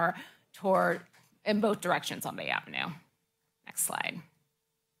significantly more in both directions on Bay Avenue. Next slide.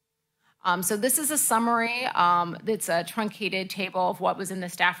 So this is a summary. It's a truncated table of what was in the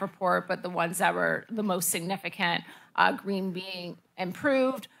staff report, but the ones that were the most significant, green being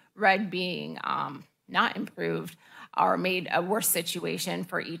improved, red being not improved, are made a worse situation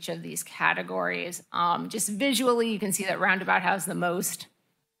for each of these categories. Just visually, you can see that Roundabout has the most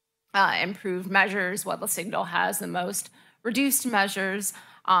improved measures, while the Signal has the most reduced measures.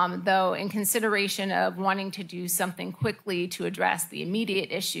 Though in consideration of wanting to do something quickly to address the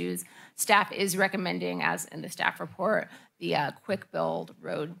immediate issues, staff is recommending, as in the staff report, the quick build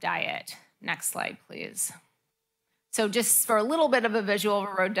road diet. Next slide, please. So just for a little bit of a visual of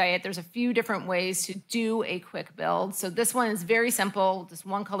a road diet, there's a few different ways to do a quick build. So this one is very simple, just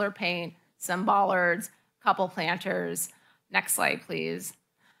one color paint, some bollards, couple planters. Next slide, please.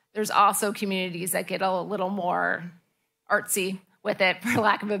 There's also communities that get a little more artsy with it, for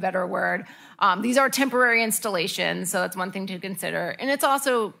lack of a better word. These are temporary installations, so that's one thing to consider. And it's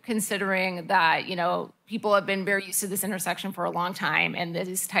also considering that, you know, people have been very used to this intersection for a long time, and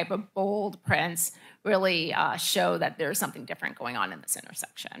these type of bold prints really show that there's something different going on in this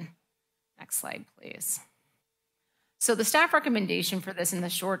intersection. Next slide, please. So the staff recommendation for this in the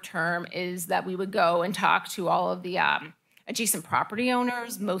short term is that we would go and talk to all of the adjacent property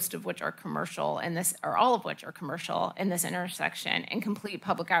owners, most of which are commercial in this, or all of which are commercial in this intersection, and complete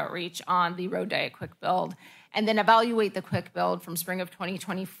public outreach on the road diet quick build, and then evaluate the quick build from spring of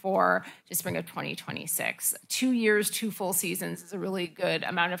 2024 to spring of 2026. 2 years, 2 full seasons is a really good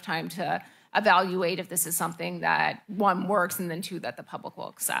amount of time to evaluate if this is something that, one, works, and then two, that the public will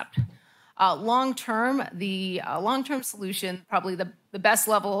accept. Long-term, the long-term solution, probably the best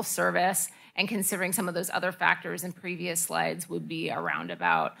level of service, and considering some of those other factors in previous slides, would be a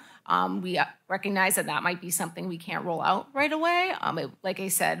roundabout. We recognize that that might be something we can't roll out right away. Like I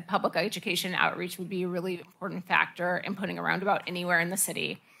said, public education outreach would be a really important factor in putting a roundabout anywhere in the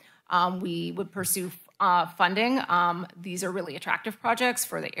city. We would pursue funding. These are really attractive projects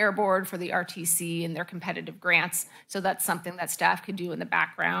for the Air Board, for the RTC, and their competitive grants. So that's something that staff could do in the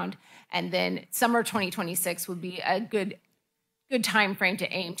background. And then summer 2026 would be a good time frame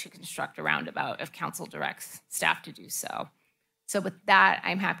to aim to construct a roundabout if council directs staff to do so. So with that,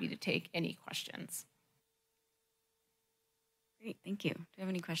 I'm happy to take any questions. Great, thank you. Do you have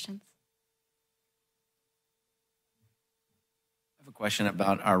any questions? I have a question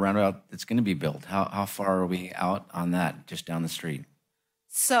about our roundabout that's going to be built. How far are we out on that, just down the street?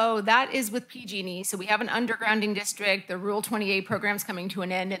 So that is with PG&E. So we have an undergrounding district. The Rural 28 program's coming to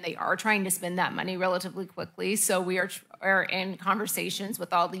an end, and they are trying to spend that money relatively quickly. So we are in conversations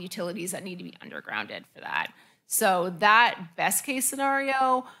with all the utilities that need to be undergrounded for that. So that best case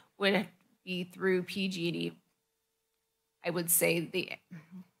scenario would be through PG&E, I would say the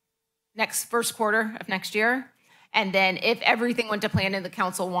first quarter of next year. And then if everything went to plan and the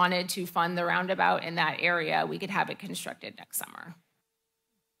council wanted to fund the roundabout in that area, we could have it constructed next summer.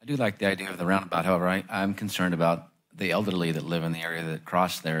 I do like the idea of the roundabout. However, I'm concerned about the elderly that live in the area that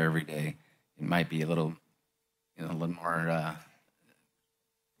cross there every day. It might be a little more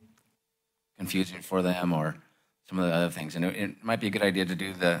confusing for them, or some of the other things. And it might be a good idea to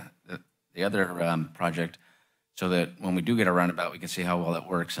do the other project, so that when we do get a roundabout, we can see how well it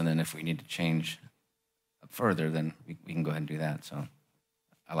works. And then if we need to change further, then we can go ahead and do that. So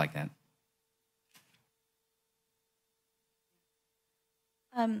I like that.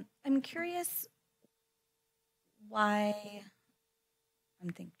 I'm curious why,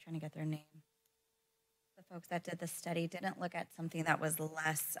 trying to get their name. The folks that did the study didn't look at something that was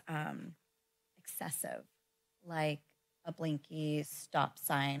less excessive, like a blinky stop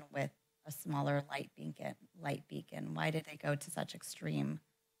sign with a smaller light beacon. Why did they go to such extreme?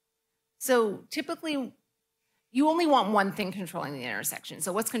 So typically, you only want one thing controlling the intersection.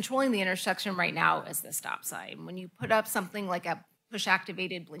 So what's controlling the intersection right now is the stop sign. When you put up something like a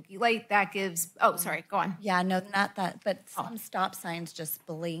push-activated blinky light, that gives, oh, sorry, go on. Yeah, no, not that, but some stop signs just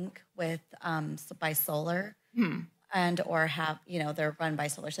blink with, by solar, and or have, they're run by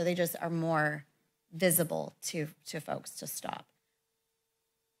solar. So they just are more visible to folks to stop.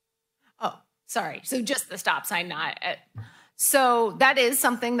 Oh, sorry. So just the stop sign, not... So that is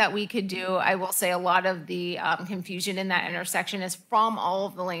something that we could do. I will say a lot of the confusion in that intersection is from all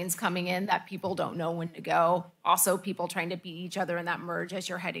of the lanes coming in that people don't know when to go. Also, people trying to beat each other in that merge as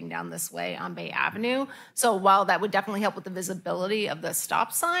you're heading down this way on Bay Avenue. So while that would definitely help with the visibility of the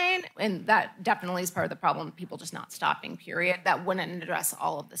stop sign, and that definitely is part of the problem, people just not stopping, period, that wouldn't address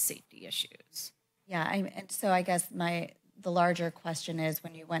all of the safety issues. Yeah, and so I guess the larger question is,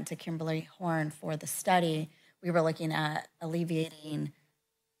 when you went to Kimberly Horn for the study, we were looking at alleviating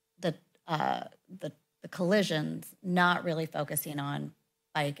the collisions, not really focusing on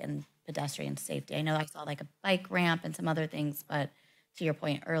bike and pedestrian safety. I know I saw like a bike ramp and some other things, but to your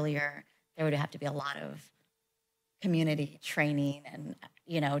point earlier, there would have to be a lot of community training and,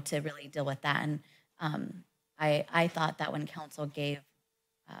 to really deal with that. And I thought that when council gave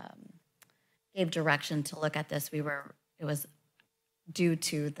direction to look at this, it was due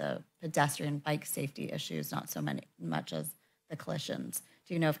to the pedestrian bike safety issues, not so much as the collisions.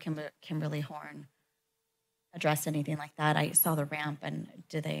 Do you know if Kimberly Horn addressed anything like that? I saw the ramp, and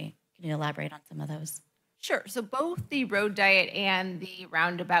can you elaborate on some of those? Sure. So both the road diet and the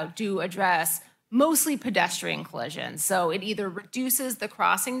roundabout do address mostly pedestrian collisions. So it either reduces the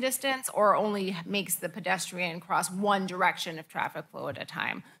crossing distance or only makes the pedestrian cross one direction of traffic flow at a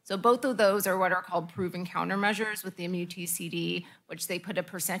time. So both of those are what are called proven countermeasures with the MUTCD, which they put a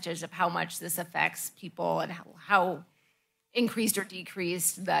percentage of how much this affects people and how increased or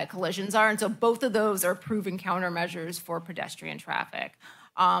decreased the collisions are. And so both of those are proven countermeasures for pedestrian traffic.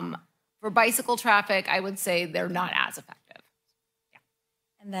 For bicycle traffic, I would say they're not as effective.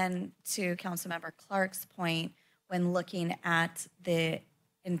 And then to Councilmember Clark's point, when looking at the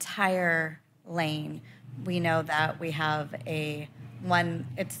entire lane, we know that we have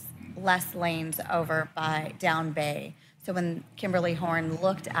it's less lanes over by down Bay. So when Kimberly Horn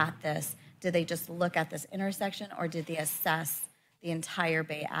looked at this, did they just look at this intersection, or did they assess the entire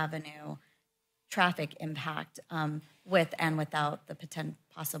Bay Avenue traffic impact with and without the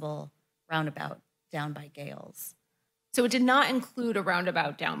possible roundabout down by Gales? So it did not include a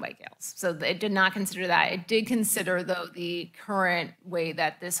roundabout down by Gales. So it did not consider that. It did consider, though, the current way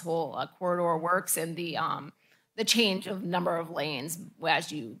that this whole corridor works and the change of number of lanes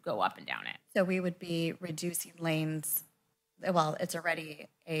as you go up and down it. So we would be reducing lanes. Well, it's already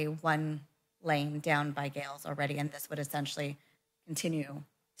a one lane down by Gales already, and this would essentially continue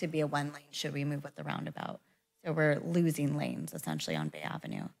to be a one lane should we move with the roundabout. So we're losing lanes essentially on Bay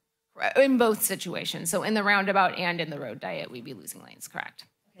Avenue. In both situations. So in the roundabout and in the road diet, we'd be losing lanes, correct?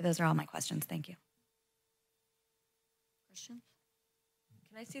 Okay, those are all my questions. Thank you. Questions?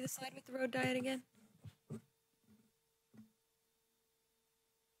 Can I see the slide with the road diet again? And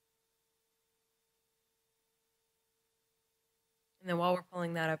then while we're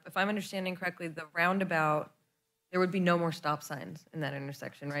pulling that up, if I'm understanding correctly, the roundabout, there would be no more stop signs in that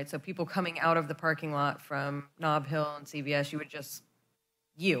intersection, right? So people coming out of the parking lot from Nob Hill and CVS, you would just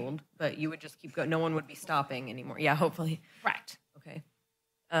yield, but you would just keep going. No one would be stopping anymore. Yeah, hopefully. Correct. Okay.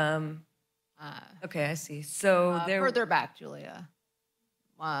 Okay, I see. So there. Further back, Julia.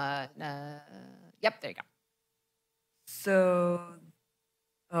 Yep, there you go. So,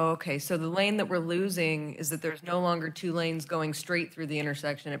 okay. So the lane that we're losing is that there's no longer two lanes going straight through the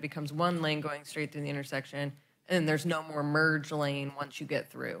intersection. It becomes one lane going straight through the intersection, and then there's no more merge lane once you get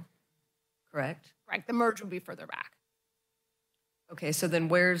through. Correct? Correct. The merge would be further back. Okay, so then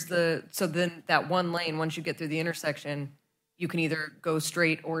so then that one lane, once you get through the intersection, you can either go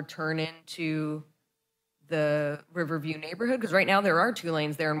straight or turn into the Riverview neighborhood? Because right now there are two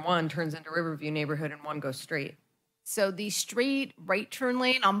lanes there, and one turns into Riverview neighborhood and one goes straight. So the straight right turn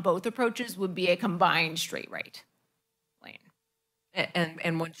lane on both approaches would be a combined straight right lane.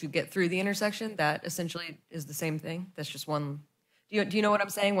 And once you get through the intersection, that essentially is the same thing? That's just one. Do you know what I'm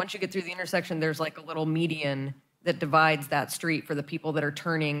saying? Once you get through the intersection, there's like a little median that divides that street for the people that are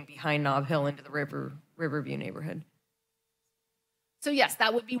turning behind Nob Hill into the Riverview neighborhood. So yes,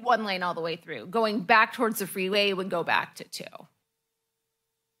 that would be one lane all the way through. Going back towards the freeway would go back to two.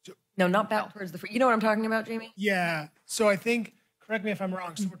 No, not back towards the freeway. You know what I'm talking about, Jamie? Yeah. So I think, correct me if I'm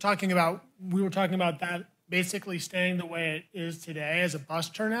wrong, so we were talking about that basically staying the way it is today as a bus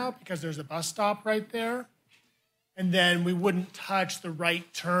turnout because there's a bus stop right there. And then we wouldn't touch the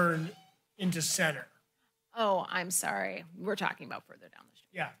right turn into center. Oh, I'm sorry. We're talking about further down the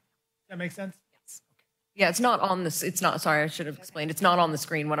street. Yeah. Does that make sense? Yes. Okay. Yeah, it's not on this. It's not. Sorry, I should have explained. It's not on the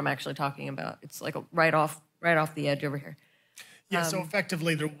screen what I'm actually talking about. It's like right off the edge over here. Yeah. So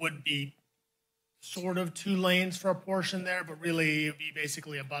effectively, there would be sort of two lanes for a portion there, but really it would be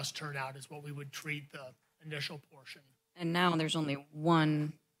basically a bus turnout is what we would treat the initial portion. And now there's only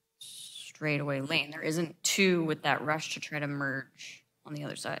one straightaway lane. There isn't two with that rush to try to merge on the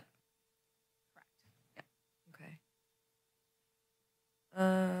other side.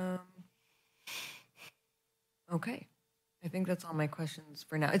 Okay. I think that's all my questions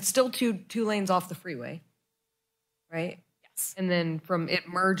for now. It's still two lanes off the freeway, right? Yes. And then it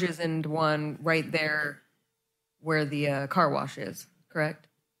merges into one right there where the car wash is, correct?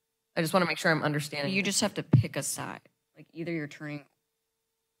 I just want to make sure I'm understanding. You just have to pick a side. Like either you're turning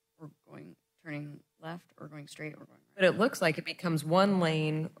left or going straight or going right. But it looks like it becomes one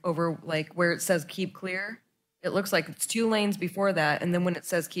lane over like where it says keep clear. It looks like it's two lanes before that, and then when it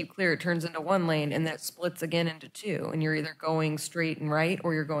says keep clear, it turns into one lane, and then it splits again into two, and you're either going straight and right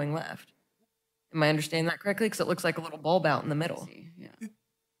or you're going left. Am I understanding that correctly? Because it looks like a little bulb out in the middle. Yeah.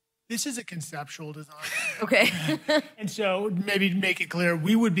 This is a conceptual design. Okay. And so maybe to make it clear,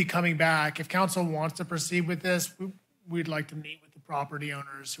 we would be coming back. If council wants to proceed with this, we'd like to meet with the property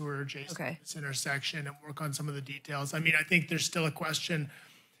owners who are adjacent to this intersection and work on some of the details. I mean, I think there's still a question.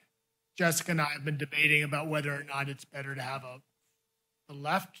 Jessica and I have been debating about whether or not it's better to have a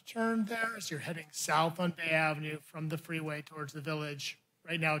left turn there as you're heading south on Bay Avenue from the freeway towards the village.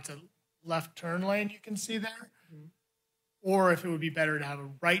 Right now it's a left turn lane you can see there. Or if it would be better to have a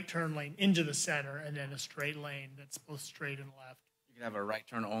right turn lane into the center and then a straight lane that's both straight and left. You could have a right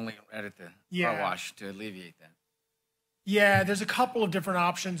turn only right at the Yeah. car wash to alleviate that. Yeah, there's a couple of different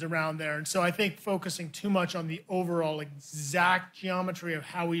options around there. And so I think focusing too much on the overall exact geometry of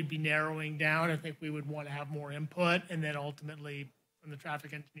how we'd be narrowing down, I think we would want to have more input and then ultimately from the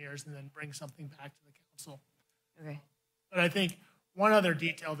traffic engineers and then bring something back to the council. Okay. But I think one other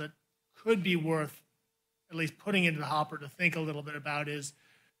detail that could be worth at least putting into the hopper to think a little bit about is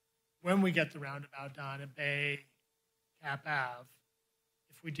when we get the roundabout done at Bay Cap Ave,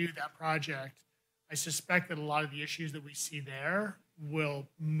 if we do that project, I suspect that a lot of the issues that we see there will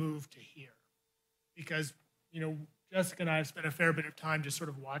move to here. Because, you know, Jessica and I have spent a fair bit of time just sort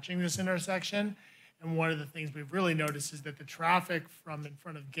of watching this intersection. And one of the things we've really noticed is that the traffic from in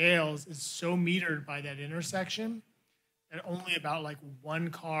front of Gales is so metered by that intersection that only about like one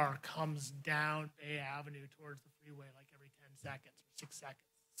car comes down Bay Avenue towards the freeway like every 10 seconds or 6 seconds.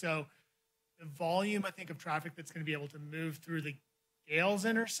 So the volume, I think, of traffic that's going to be able to move through the Gales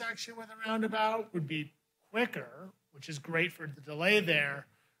intersection with a roundabout would be quicker, which is great for the delay there,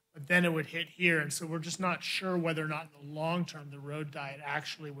 but then it would hit here. And so we're just not sure whether or not in the long term the road diet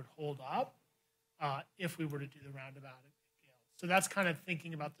actually would hold up if we were to do the roundabout at Gales. So that's kind of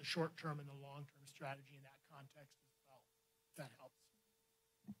thinking about the short term and the long term strategy in that context as well, if that helps.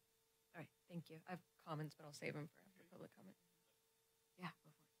 All right, thank you. I have comments, but I'll save them for after public comment. Yeah.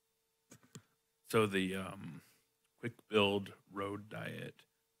 So the quick build road diet,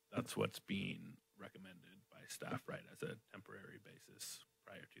 that's what's being recommended by staff, right, as a temporary basis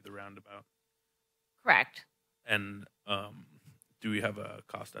prior to the roundabout? Correct. And do we have a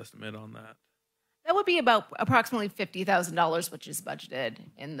cost estimate on that? That would be about approximately $50,000, which is budgeted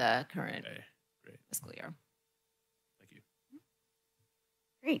in the current fiscal year. Thank you.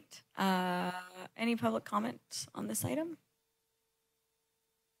 Great. Any public comment on this item?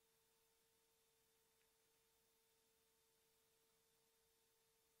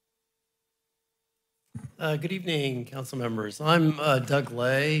 Good evening, council members. I'm Doug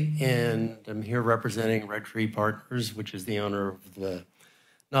Lay, and I'm here representing Red Tree Partners, which is the owner of the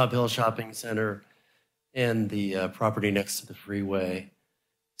Nob Hill Shopping Center and the property next to the freeway.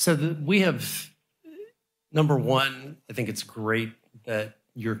 So we have, number one, I think it's great that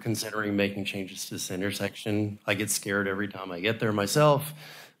you're considering making changes to this intersection. I get scared every time I get there myself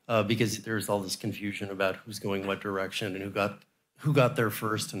because there's all this confusion about who's going what direction and who got there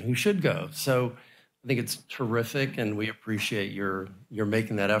first and who should go. So I think it's terrific, and we appreciate your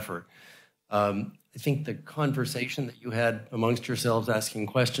making that effort. I think the conversation that you had amongst yourselves asking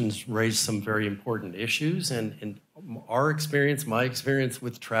questions raised some very important issues. And our experience, my experience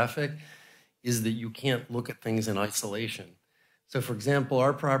with traffic, is that you can't look at things in isolation. So, for example,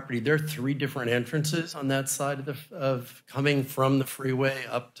 our property, there are 3 different entrances on that side of coming from the freeway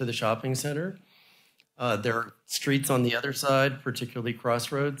up to the shopping center. There are streets on the other side, particularly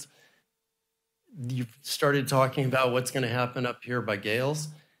crossroads. You've started talking about what's going to happen up here by Gales.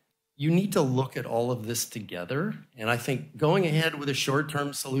 You need to look at all of this together. And I think going ahead with a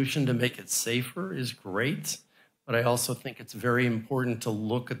short-term solution to make it safer is great. But I also think it's very important to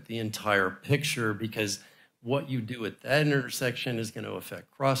look at the entire picture, because what you do at that intersection is going to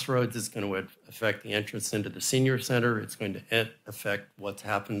affect crossroads. It's going to affect the entrance into the senior center. It's going to affect what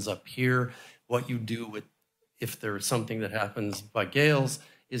happens up here. What you do with, if there's something that happens by Gales,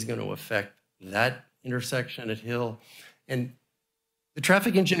 is going to affect that intersection at Hill. And the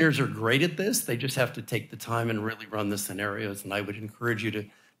traffic engineers are great at this. They just have to take the time and really run the scenarios. And I would encourage you to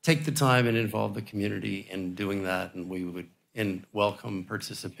take the time and involve the community in doing that. And we would welcome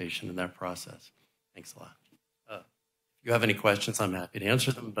participation in that process. Thanks a lot. If you have any questions, I'm happy to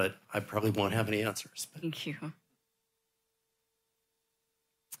answer them, but I probably won't have any answers. Thank you.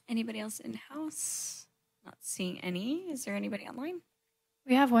 Anybody else in-house? Not seeing any. Is there anybody online?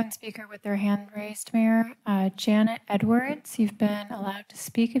 We have one speaker with their hand raised, Mayor. Janet Edwards, you've been allowed to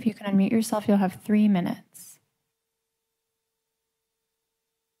speak. If you can unmute yourself, you'll have 3 minutes.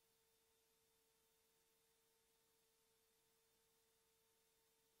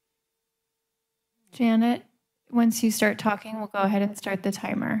 Janet, once you start talking, we'll go ahead and start the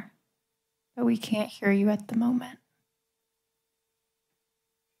timer. But we can't hear you at the moment.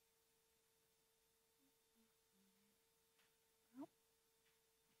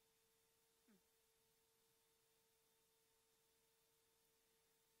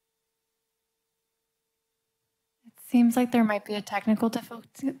 Seems like there might be a technical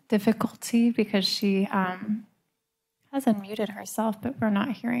difficulty because she has unmuted herself, but we're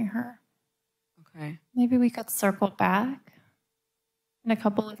not hearing her. Okay. Maybe we could circle back in a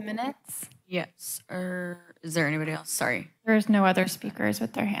couple of minutes. Yes. Or is there anybody else? Sorry. There's no other speakers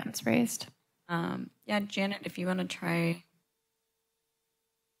with their hands raised. Yeah, Janet, if you want to try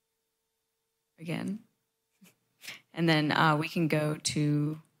again. And then we can go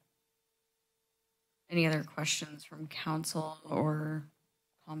to any other questions from council or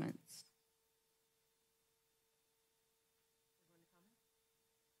comments.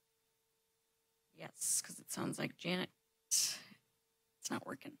 Yes, because it sounds like Janet, it's not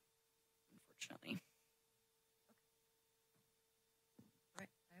working, unfortunately. Right,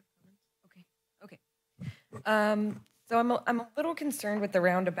 I have comments. Okay. So I'm a little concerned with the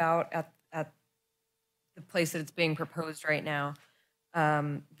roundabout at the place that it's being proposed right now.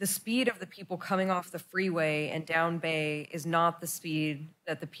 The speed of the people coming off the freeway and down Bay is not the speed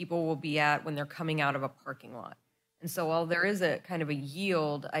that the people will be at when they're coming out of a parking lot. And so while there is a kind of a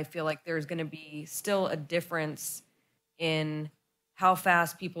yield, I feel like there's going to be still a difference in how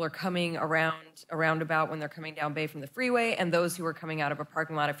fast people are coming around a roundabout when they're coming down Bay from the freeway and those who are coming out of a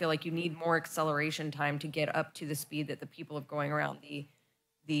parking lot. I feel like you need more acceleration time to get up to the speed that the people are going around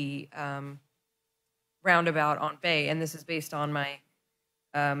the roundabout on Bay. And this is based on my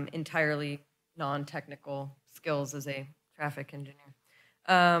entirely non-technical skills as a traffic engineer.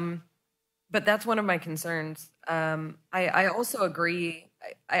 But that's one of my concerns. I also agree.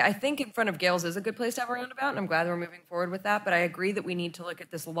 I think in front of Gales is a good place to have a roundabout, and I'm glad we're moving forward with that. But I agree that we need to look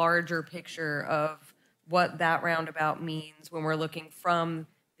at this larger picture of what that roundabout means when we're looking from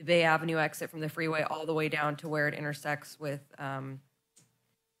the Bay Avenue exit from the freeway all the way down to where it intersects with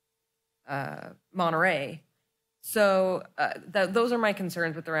Monterey. So those are my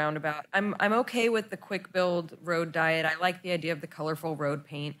concerns with the roundabout. I'm okay with the quick build road diet. I like the idea of the colorful road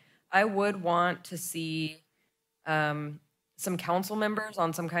paint. I would want to see some council members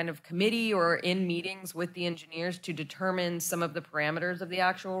on some kind of committee or in meetings with the engineers to determine some of the parameters of the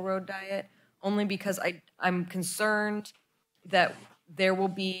actual road diet, only because I'm concerned that there will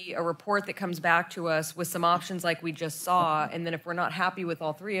be a report that comes back to us with some options like we just saw, and then if we're not happy with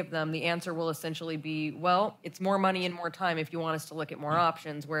all three of them, the answer will essentially be, well, it's more money and more time if you want us to look at more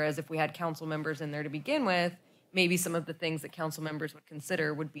options, whereas if we had council members in there to begin with, maybe some of the things that council members would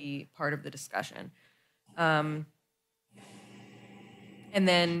consider would be part of the discussion. And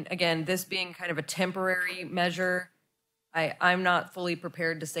then, again, this being kind of a temporary measure, I'm not fully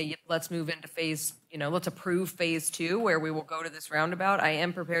prepared to say, let's move into let's approve phase 2 where we will go to this roundabout. I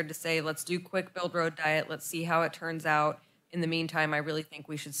am prepared to say, let's do quick build road diet. Let's see how it turns out. In the meantime, I really think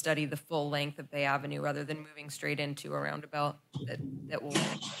we should study the full length of Bay Avenue rather than moving straight into a roundabout that will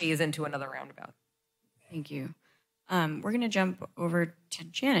phase into another roundabout. Thank you. We're going to jump over to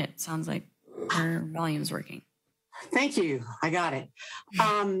Janet. Sounds like her volume's working. Thank you. I got it.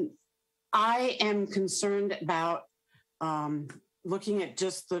 I am concerned about looking at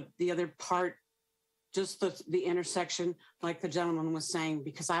just the other part, just the intersection, like the gentleman was saying,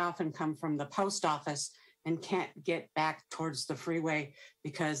 because I often come from the post office and can't get back towards the freeway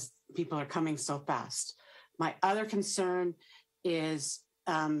because people are coming so fast. My other concern is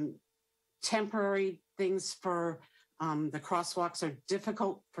temporary things for the crosswalks are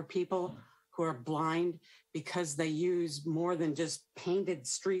difficult for people who are blind because they use more than just painted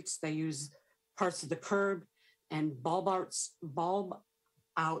streets. They use parts of the curb, and bulb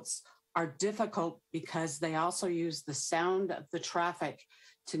outs are difficult because they also use the sound of the traffic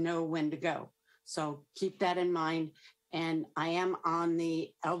to know when to go. So keep that in mind. And I am on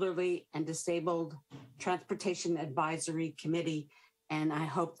the Elderly and Disabled Transportation Advisory Committee, and I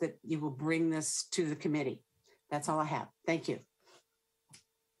hope that you will bring this to the committee. That's all I have. Thank you.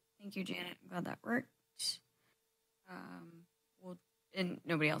 Thank you, Janet. I'm glad that worked. And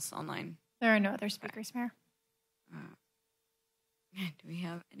nobody else online. There are no other speakers, Mayor. Do we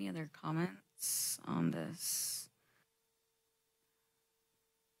have any other comments on this?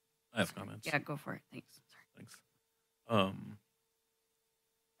 I have comments. Yeah, go for it. Thanks. Sorry. Thanks.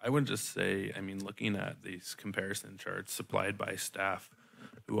 I would just say, looking at these comparison charts supplied by staff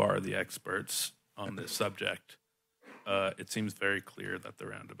who are the experts on this subject, it seems very clear that the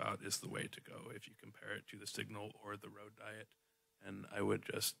roundabout is the way to go if you compare it to the signal or the road diet. And I would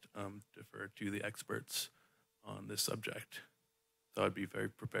just defer to the experts on this subject. So I'd be very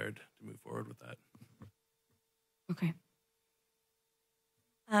prepared to move forward with that. Okay.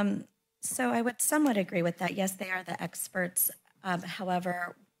 So I would somewhat agree with that. Yes, they are the experts.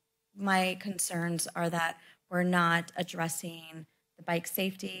 However, my concerns are that we're not addressing the bike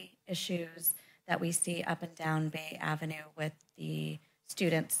safety issues, that we see up and down Bay Avenue with the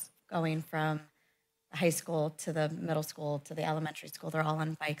students going from the high school to the middle school to the elementary school. They're all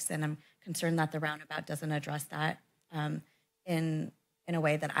on bikes, and I'm concerned that the roundabout doesn't address that in a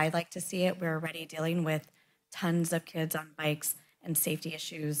way that I like to see it. We're already dealing with tons of kids on bikes and safety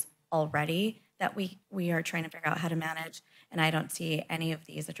issues already that we are trying to figure out how to manage, and I don't see any of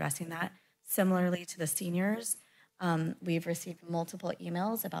these addressing that. Similarly to the seniors, we've received multiple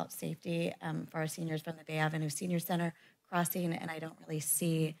emails about safety for our seniors from the Bay Avenue Senior Center crossing, and I don't really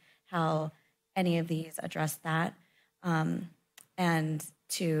see how any of these address that. And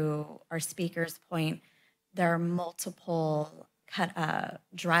to our speaker's point, there are multiple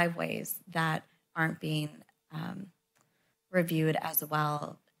driveways that aren't being reviewed as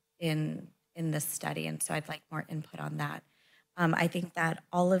well in this study, and so I'd like more input on that. I think that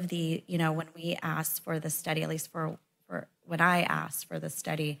all of the, when we asked for the study, at least for when I asked for the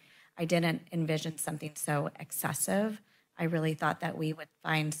study, I didn't envision something so excessive. I really thought that we would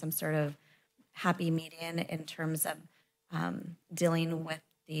find some sort of happy median in terms of dealing with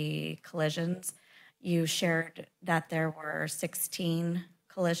the collisions. You shared that there were 16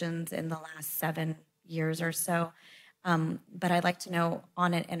 collisions in the last 7 years or so. But I'd like to know,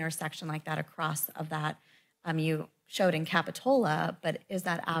 on an intersection like that, across of that, you showed in Capitola, but is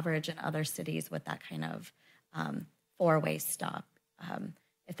that average in other cities with that kind of four-way stop?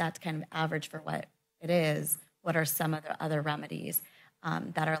 If that's kind of average for what it is, what are some of the other remedies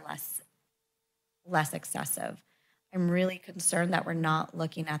that are less excessive? I'm really concerned that we're not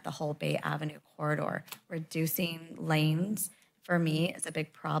looking at the whole Bay Avenue corridor. Reducing lanes, for me, is a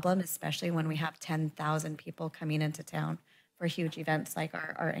big problem, especially when we have 10,000 people coming into town for huge events like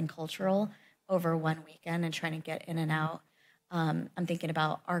our art and cultural over one weekend and trying to get in and out. I'm thinking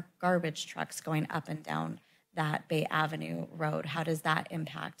about our garbage trucks going up and down that Bay Avenue road. How does that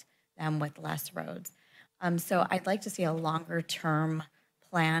impact them with less roads? So I'd like to see a longer term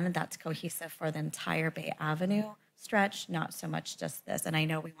plan that's cohesive for the entire Bay Avenue stretch, not so much just this. And I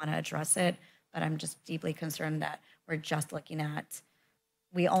know we want to address it, but I'm just deeply concerned that we're just looking at,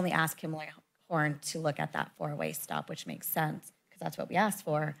 we only asked Kimberly Horn to look at that four-way stop, which makes sense because that's what we asked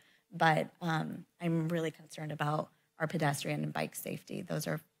for. But I'm really concerned about our pedestrian and bike safety. Those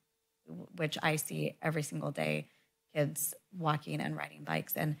are, which I see every single day, kids walking and riding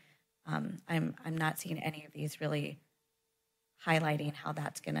bikes. And I'm not seeing any of these really highlighting how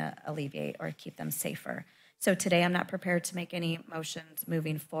that's going to alleviate or keep them safer. So today I'm not prepared to make any motions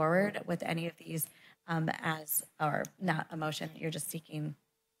moving forward with any of these or not a motion, you're just seeking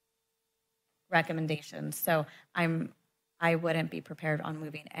recommendations. So I wouldn't be prepared on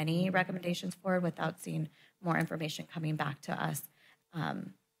moving any recommendations forward without seeing more information coming back to us.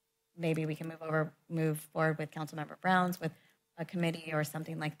 Maybe we can move forward with Councilmember Brown's with a committee or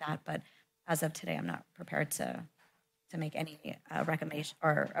something like that. But as of today, I'm not prepared to make any recommendation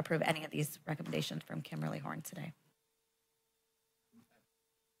or approve any of these recommendations from Kimberly Horn today.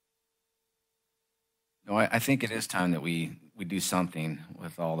 No, I think it is time that we do something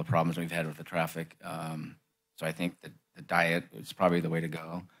with all the problems we've had with the traffic. So I think that the diet is probably the way to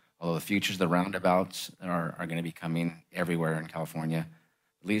go. Although the futures, the roundabouts are going to be coming everywhere in California.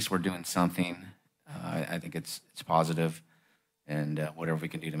 At least we're doing something. I think it's positive, and whatever we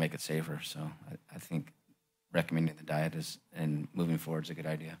can do to make it safer. So I think recommending the diet and moving forward is a good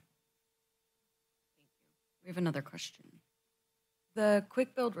idea. We have another question. The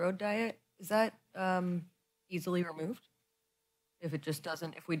quick build road diet, is that easily removed? If it just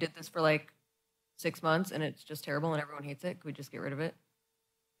doesn't, if we did this for like 6 months and it's just terrible and everyone hates it, could we just get rid of it?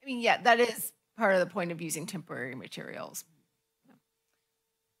 I mean, yeah, that is part of the point of using temporary materials.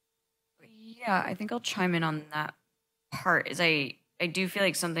 Yeah, I think I'll chime in on that part. Is I do feel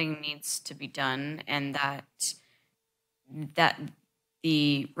like something needs to be done, and that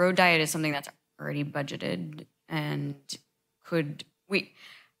the road diet is something that's already budgeted, and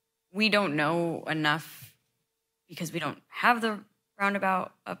we don't know enough because we don't have the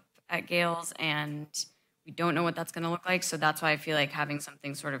roundabout up at Gales, and we don't know what that's going to look like. So that's why I feel like having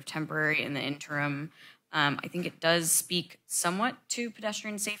something sort of temporary in the interim. I think it does speak somewhat to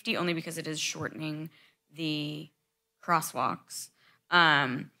pedestrian safety, only because it is shortening the crosswalks.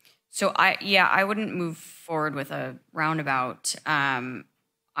 So I wouldn't move forward with a roundabout.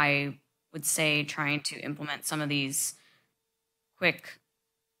 I would say trying to implement some of these quick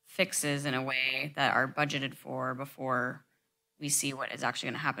fixes in a way that are budgeted for before we see what is actually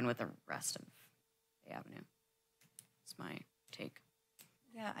going to happen with the rest of the avenue. That's my take.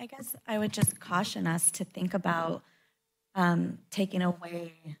 Yeah, I guess I would just caution us to think about taking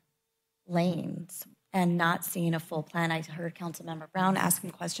away lanes and not seeing a full plan. I heard Councilmember Brown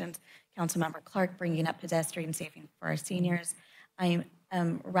asking questions, Councilmember Clark bringing up pedestrian safety for our seniors.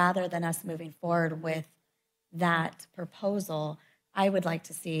 Rather than us moving forward with that proposal, I would like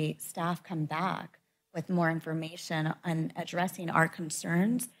to see staff come back with more information on addressing our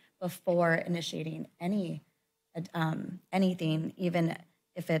concerns before initiating anything, even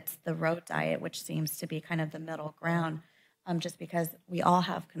if it's the road diet, which seems to be kind of the middle ground, just because we all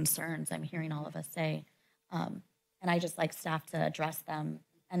have concerns, I'm hearing all of us say. And I just like staff to address them,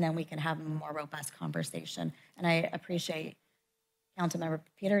 and then we can have a more robust conversation. And I appreciate Councilmember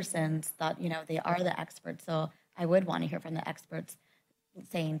Peterson's thought, they are the experts, so I would want to hear from the experts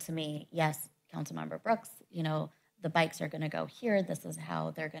saying to me, yes, Councilmember Brooks, the bikes are going to go here. This is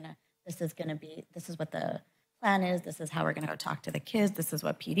how this is what the plan is. This is how we're going to go talk to the kids. This is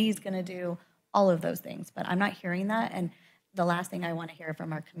what PD is going to do, all of those things. But I'm not hearing that. And the last thing I want to hear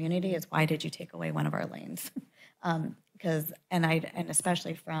from our community is, why did you take away one of our lanes? And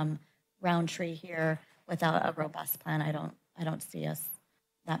especially from Roundtree here, without a robust plan, I don't see us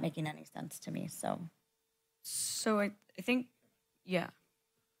that making any sense to me. So I think, yeah.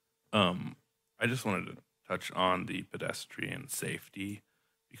 I just wanted to touch on the pedestrian safety,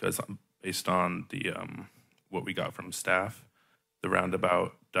 because based on the what we got from staff, the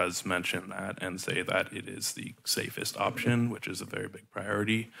roundabout does mention that and say that it is the safest option, which is a very big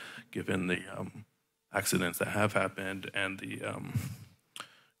priority given the accidents that have happened and the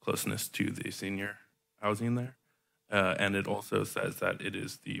closeness to the senior housing there. And it also says that it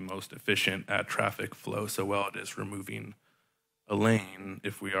is the most efficient at traffic flow. So while it is removing a lane,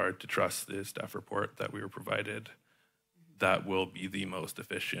 if we are to trust the staff report that we were provided, that will be the most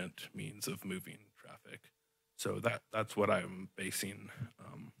efficient means of moving traffic. So that's what I'm basing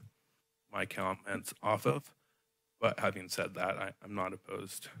my comments off of. But having said that, I'm not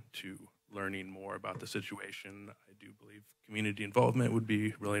opposed to learning more about the situation. I do believe community involvement would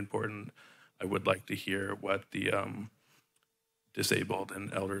be really important. I would like to hear what the Disabled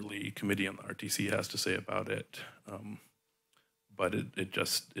and Elderly Committee on the RTC has to say about it. But it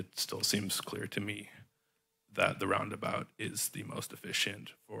still seems clear to me that the roundabout is the most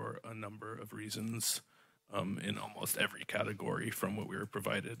efficient for a number of reasons in almost every category from what we were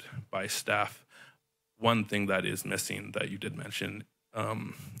provided by staff. One thing that is missing that you did mention,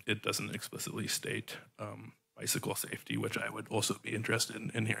 it doesn't explicitly state bicycle safety, which I would also be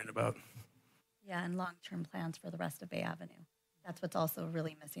interested in hearing about. Yeah, and long-term plans for the rest of Bay Avenue. That's what's also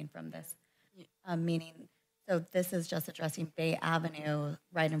really missing from this. So this is just addressing Bay Avenue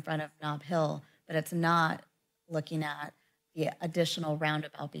right in front of Nob Hill, but it's not looking at the additional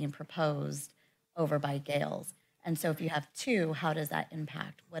roundabout being proposed over by Gales. And so if you have two, how does that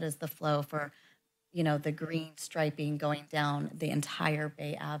impact? What is the flow for, the green striping going down the entire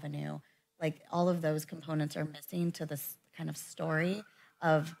Bay Avenue? Like, all of those components are missing to this kind of story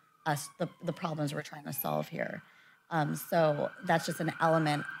of us, the problems we're trying to solve here. So that's just an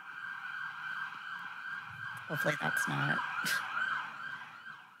element. Hopefully that's not.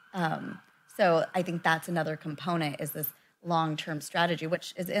 So I think that's another component, is this long-term strategy,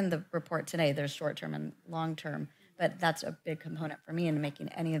 which is in the report today. There's short-term and long-term, but that's a big component for me in making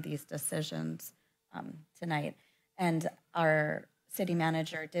any of these decisions tonight. And our city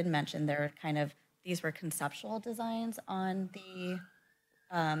manager did mention these were conceptual designs on the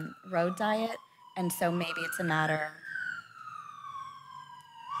road diet, and so maybe it's a matter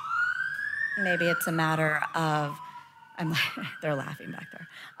of, they're laughing back there.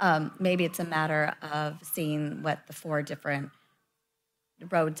 Maybe it's a matter of seeing what the 4 different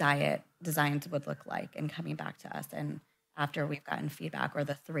road diet designs would look like and coming back to us, and after we've gotten feedback, or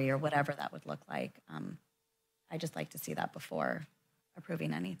the 3 or whatever that would look like. I just like to see that before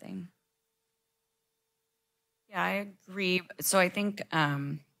approving anything. Yeah, I agree. So I think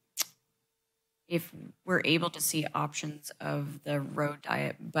if we're able to see options of the road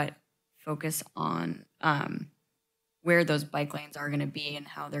diet, but focus on where those bike lanes are going to be and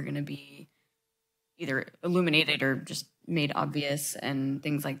how they're going to be either illuminated or just made obvious and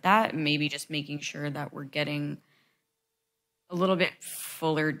things like that, maybe just making sure that we're getting a little bit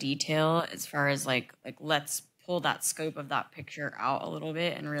fuller detail as far as like let's pull that scope of that picture out a little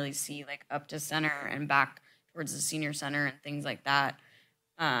bit and really see like up to center and back towards the senior center and things like that.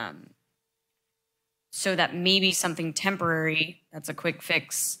 So that maybe something temporary, that's a quick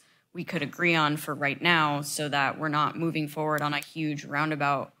fix, we could agree on for right now, so that we're not moving forward on a huge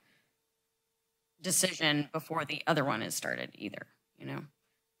roundabout decision before the other one is started either,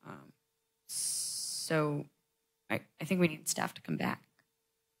 So I think we need staff to come back.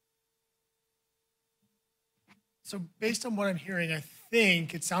 So based on what I'm hearing, I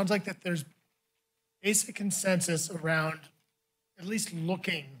think it sounds like that there's basic consensus around at least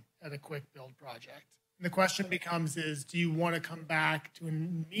looking at a quick build project. And the question becomes is, do you want to come back to a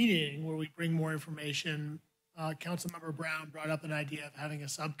meeting where we bring more information? Councilmember Brown brought up an idea of having a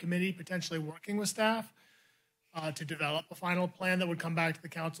subcommittee, potentially working with staff to develop a final plan that would come back to the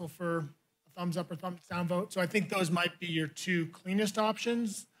council for a thumbs up or thumbs down vote. So I think those might be your two cleanest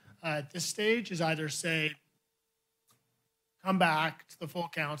options at this stage, is either say, come back to the full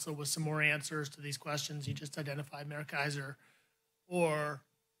council with some more answers to these questions you just identified, Mayor Kaiser, or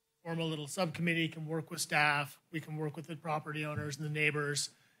form a little subcommittee, can work with staff, we can work with the property owners and the neighbors,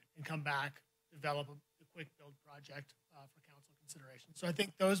 and come back, develop a quick build project for council consideration. So I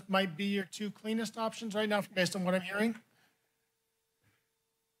think those might be your two cleanest options right now, based on what I'm hearing.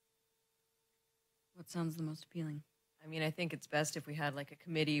 What sounds the most appealing? I mean, I think it's best if we had like a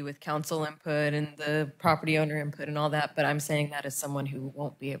committee with council input and the property owner input and all that, but I'm saying that as someone who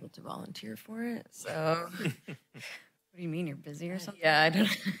won't be able to volunteer for it, so. What do you mean, you're busy or something? Yeah, I don't,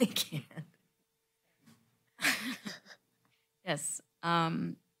 I can't. Yes.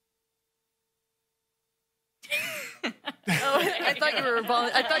 I thought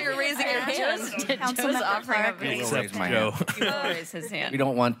you were raising your hand. Joe's offering up his We'll raise my hand. He will raise his hand. We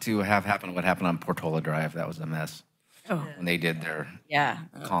don't want to have happen what happened on Portola Drive. That was a mess. Oh. When they did their Yeah.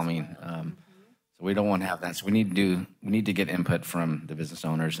 calming. So we don't want to have that. So we need to get input from the business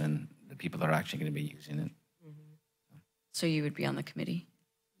owners and the people that are actually going to be using it. So you would be on the committee?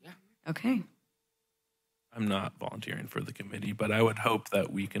 Yeah. Okay. I'm not volunteering for the committee, but I would hope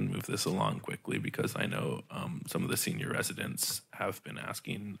that we can move this along quickly because I know some of the senior residents have been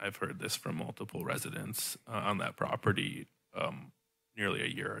asking. I've heard this from multiple residents on that property nearly a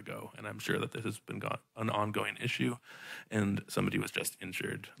year ago, and I'm sure that this has been an ongoing issue, and somebody was just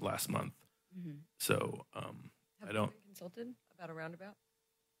injured last month. Mm-hmm. So I don't. Consulted about a roundabout?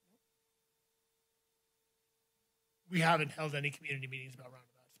 We haven't held any community meetings about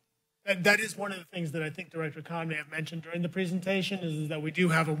roundabouts. That is one of the things that I think Director Khan may have mentioned during the presentation is that we do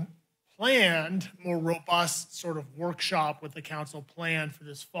have a planned, more robust sort of workshop with the council planned for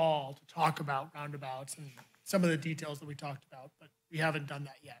this fall to talk about roundabouts and some of the details that we talked about, but we haven't done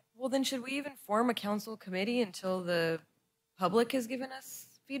that yet. Well, then should we even form a council committee until the public has given us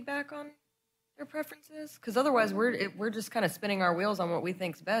feedback on their preferences? Because otherwise we're just kind of spinning our wheels on what we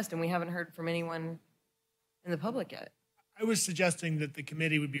think's best and we haven't heard from anyone in the public yet. I was suggesting that the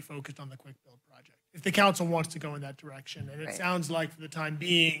committee would be focused on the quick build project. If the council wants to go in that direction, and it sounds like for the time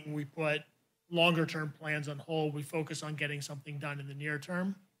being, we put longer term plans on hold, we focus on getting something done in the near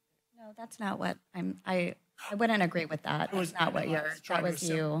term. No, that's not what I wouldn't agree with that. That's not what that was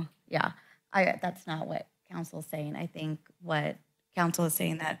you. Yeah. That's not what council's saying. I think what council is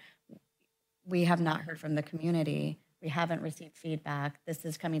saying that we have not heard from the community. We haven't received feedback. This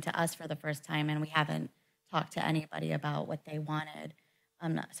is coming to us for the first time, and we haven't talked to anybody about what they wanted.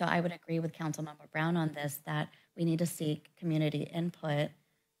 So I would agree with Councilmember Brown on this, that we need to seek community input,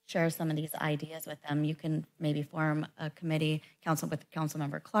 share some of these ideas with them. You can maybe form a committee with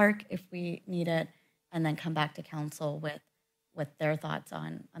Councilmember Clark if we need it, and then come back to council with their thoughts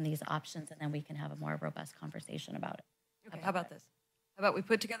on these options, and then we can have a more robust conversation about it. Okay, how about this? How about we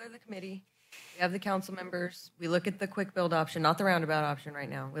put together the committee, we have the council members, we look at the quick build option, not the roundabout option right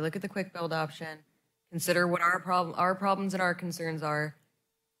now. We look at the quick build option, consider what our problems and our concerns are,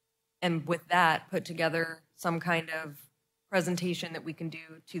 and with that, put together some kind of presentation that we can do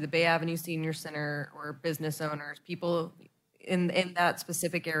to the Bay Avenue Senior Center or business owners, people in that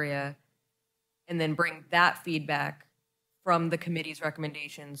specific area, and then bring that feedback from the committee's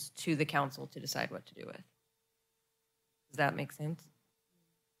recommendations to the council to decide what to do with. Does that make sense?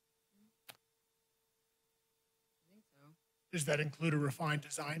 Does that include a refined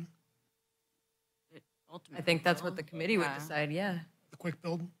design? I think that's what the committee would decide, yeah. The quick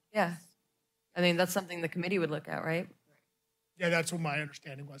build? Yeah. I mean, that's something the committee would look at, right? Yeah, that's what my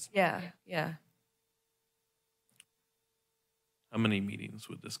understanding was. Yeah, yeah. How many meetings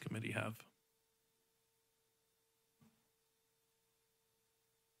would this committee have?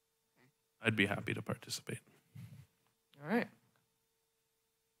 I'd be happy to participate. All right.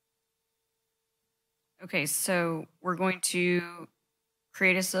 Okay, so we're going to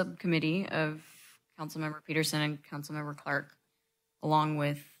create a subcommittee of Councilmember Peterson and Councilmember Clark, along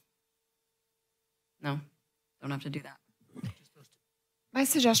with, no, don't have to do that. My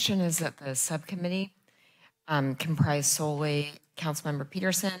suggestion is that the subcommittee comprise solely Councilmember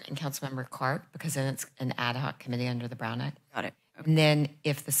Peterson and Councilmember Clark, because then it's an ad hoc committee under the Brown Act. Got it. Okay. And then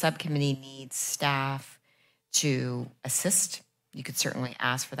if the subcommittee needs staff to assist, you could certainly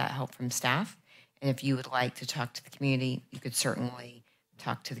ask for that help from staff. And if you would like to talk to the community, you could certainly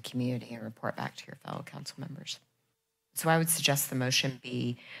talk to the community and report back to your fellow council members. So I would suggest the motion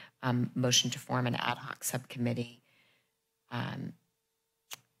be motion to form an ad hoc subcommittee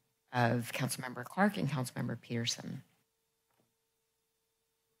of Councilmember Clark and Councilmember Peterson.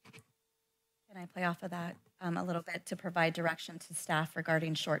 Can I play off of that a little bit to provide direction to staff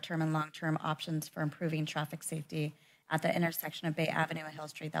regarding short-term and long-term options for improving traffic safety at the intersection of Bay Avenue and Hill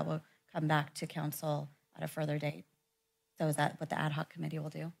Street that will come back to council at a further date? So is that what the ad hoc committee will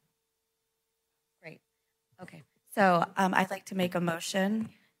do? Great. Okay. So I'd like to make a motion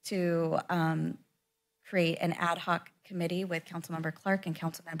to create an ad hoc committee with Councilmember Clark and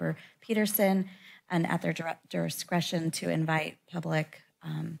Councilmember Peterson, and at their discretion to invite public,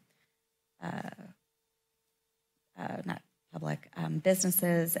 not public,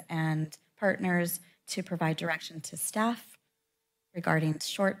 businesses and partners to provide direction to staff regarding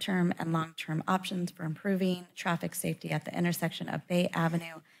short-term and long-term options for improving traffic safety at the intersection of Bay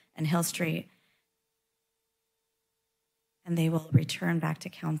Avenue and Hill Street. And they will return back to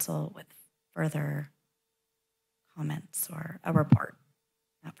council with further comments or a report.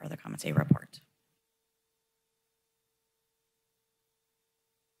 Not further comments, a report.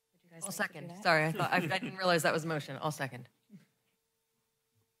 I'll second. Sorry, I didn't realize that was a motion. I'll second.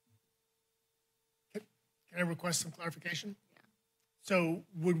 Can I request some clarification? Yeah. So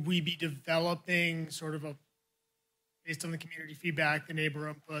would we be developing sort of based on the community feedback, the neighbor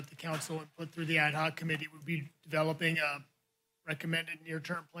input, the council input through the ad hoc committee, would be developing a recommended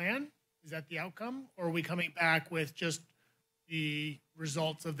near-term plan? Is that the outcome? Or are we coming back with just the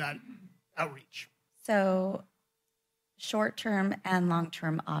results of that outreach? So short-term and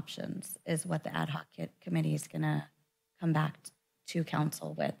long-term options is what the ad hoc committee is going to come back to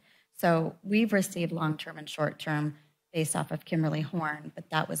council with. So we've received long-term and short-term based off of Kimberly Horn,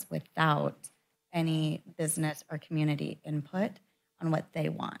 but that was without any business or community input on what they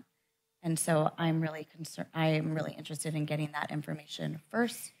want. And so I'm really interested in getting that information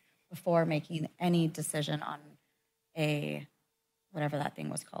first before making any decision on whatever that thing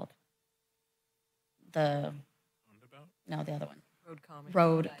was called. The other one.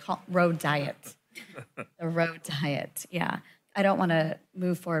 Road diet. The road diet. Yeah. I don't want to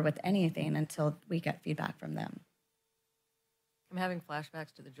move forward with anything until we get feedback from them. I'm having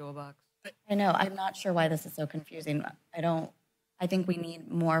flashbacks to the Jewel box. I know. I'm not sure why this is so confusing. I think we need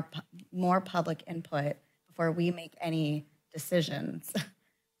more public input before we make any decisions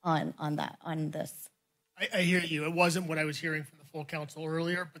on this. I hear you. It wasn't what I was hearing from the full council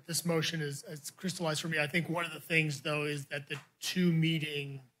earlier, but this motion is crystallized for me. I think one of the things, though, is that the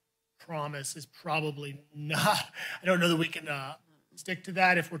 2-meeting promise is probably not. I don't know that we can stick to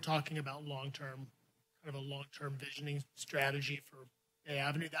that if we're talking about long-term, kind of a long-term visioning strategy for Bay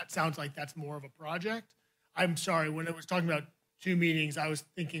Avenue. That sounds like that's more of a project. I'm sorry, when I was talking about 2 meetings, I was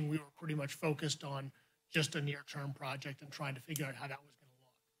thinking we were pretty much focused on just a near-term project and trying to figure out how that was going to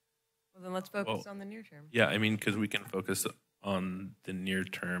look. Well, then let's focus on the near term. Yeah, I mean, because we can focus on the near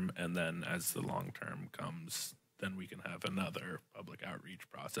term, and then as the long term comes, then we can have another public outreach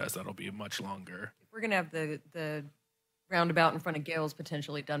process that'll be much longer. If we're going to have the roundabout in front of Gales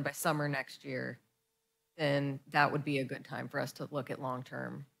potentially done by summer next year, then that would be a good time for us to look at long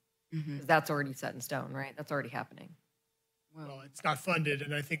term. Because that's already set in stone, right? That's already happening. Well, it's not funded,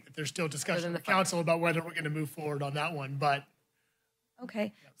 and I think that there's still discussion in the council about whether we're going to move forward on that one, but.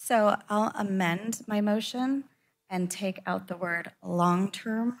 Okay, so I'll amend my motion and take out the word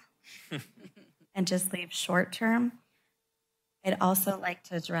long-term and just leave short-term. I'd also like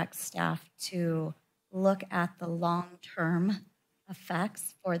to direct staff to look at the long-term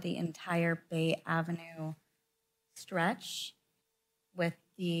effects for the entire Bay Avenue stretch with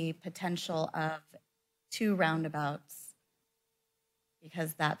the potential of 2 roundabouts,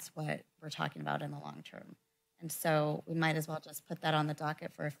 because that's what we're talking about in the long term. And so we might as well just put that on the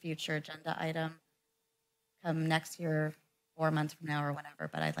docket for a future agenda item come next year, 4 months from now or whenever,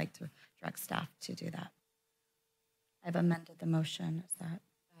 but I'd like to direct staff to do that. I've amended the motion. Is that?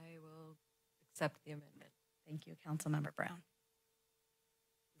 I will accept the amendment. Thank you, Councilmember Brown.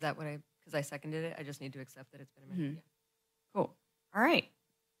 Is that what because I seconded it, I just need to accept that it's been amended. Yeah. Cool. All right.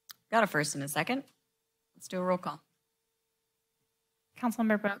 Got a first and a second. Let's do a roll call.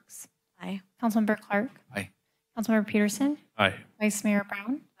 Councilmember Brooks. Aye. Councilmember Clark. Aye. Councilmember Peterson. Aye. Vice Mayor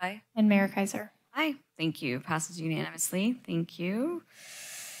Brown. Aye. And Mayor Kaiser. Aye. Thank you. Passes unanimously. Thank you.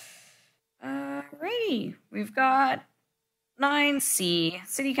 Alrighty. We've got 9C,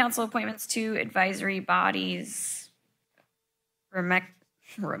 City Council appointments to advisory bodies.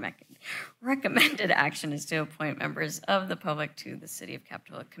 Recommended action is to appoint members of the public to the City of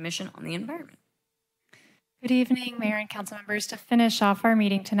Capitola Commission on the Environment. Good evening, Mayor and Council members. To finish off our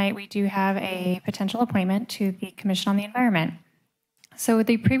meeting tonight, we do have a potential appointment to the Commission on the Environment. So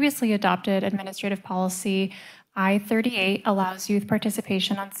the previously adopted administrative policy I-38 allows youth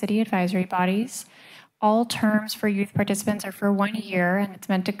participation on city advisory bodies. All terms for youth participants are for 1 year, and it's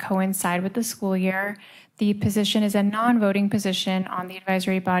meant to coincide with the school year. The position is a non-voting position on the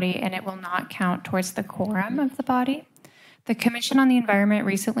advisory body, and it will not count towards the quorum of the body. The Commission on the Environment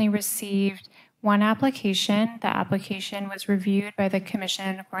recently received one application. The application was reviewed by the Commission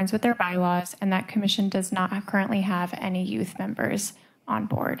in accordance with their bylaws, and that Commission does not currently have any youth members on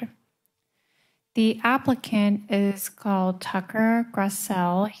board. The applicant is called Tucker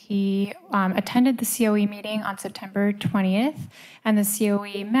Grassell. He attended the COE meeting on September 20th, and the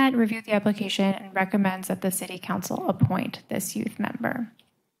COE met, reviewed the application, and recommends that the City Council appoint this youth member.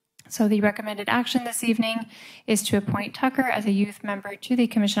 So the recommended action this evening is to appoint Tucker as a youth member to the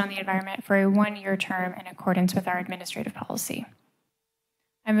Commission on the Environment for a 1-year term in accordance with our administrative policy.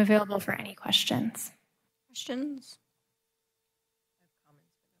 I'm available for any questions. Questions?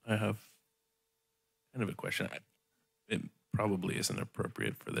 I have kind of a question. It probably isn't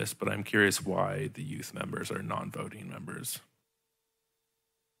appropriate for this, but I'm curious why the youth members are non-voting members.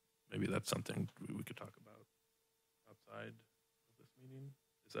 Maybe that's something we could talk about outside of this meeting.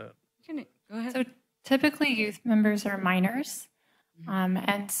 Is that? Go ahead. So typically youth members are minors,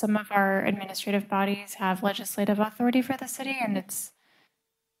 and some of our administrative bodies have legislative authority for the city, and it's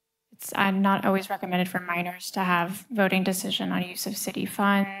not always recommended for minors to have voting decision on use of city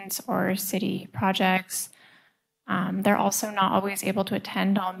funds or city projects. They're also not always able to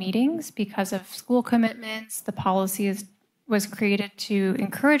attend all meetings because of school commitments. The policy was created to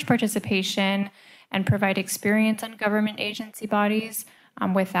encourage participation and provide experience on government agency bodies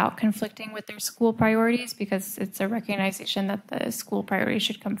without conflicting with their school priorities, because it's a recognition that the school priorities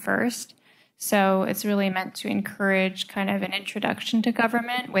should come first. So it's really meant to encourage kind of an introduction to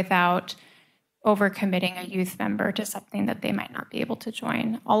government without overcommitting a youth member to something that they might not be able to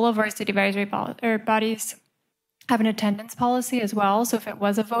join. All of our city advisory bodies have an attendance policy as well. So if it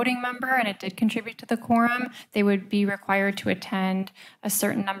was a voting member and it did contribute to the quorum, they would be required to attend a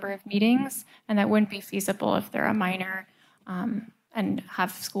certain number of meetings, and that wouldn't be feasible if they're a minor and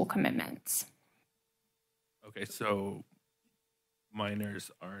have school commitments. Okay, so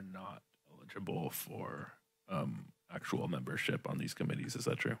minors are not eligible for actual membership on these committees. Is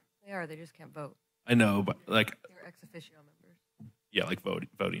that true? They are. They just can't vote. I know, but like They're ex officio members. yeah, like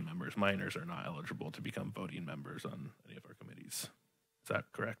voting members. Minors are not eligible to become voting members on any of our committees. Is that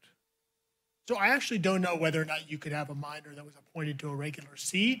correct? So I actually don't know whether or not you could have a minor that was appointed to a regular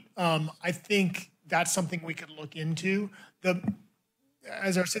seat. I think that's something we could look into.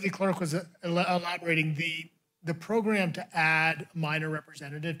 As our city clerk was elaborating, the program to add a minor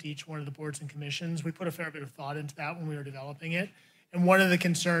representative to each one of the boards and commissions, we put a fair bit of thought into that when we were developing it. And one of the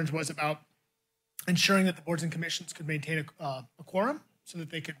concerns was about ensuring that the boards and commissions could maintain a quorum so that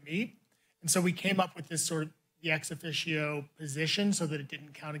they could meet. And so we came up with this sort of the ex officio position so that it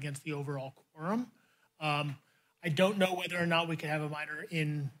didn't count against the overall quorum. I don't know whether or not we could have a minor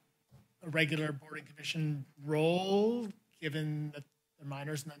in a regular board and commission role, given that they're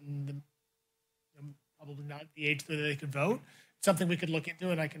minors and probably not the age that they could vote. It's something we could look into,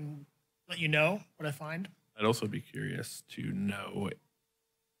 and I can let you know what I find. I'd also be curious to know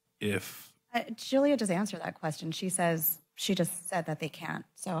if Julia just answered that question. She just said that they can't.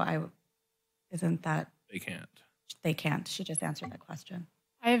 So isn't that they can't? They can't. She just answered that question.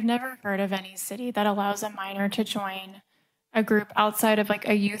 I have never heard of any city that allows a minor to join a group outside of like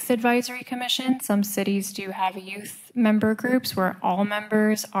a youth advisory commission. Some cities do have youth member groups where all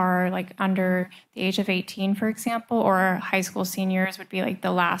members are like under the age of 18, for example, or high school seniors would be like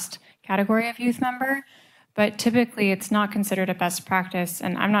the last category of youth member. But typically it's not considered a best practice,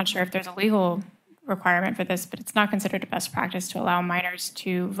 and I'm not sure if there's a legal requirement for this, but it's not considered a best practice to allow minors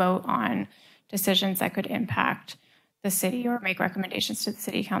to vote on decisions that could impact the city or make recommendations to the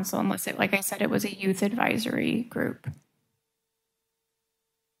city council unless it, like I said, it was a youth advisory group.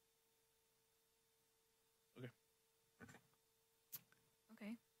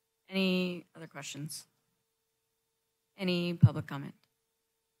 Okay. Any other questions? Any public comment?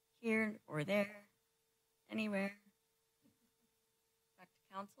 Here or there? Anywhere? Back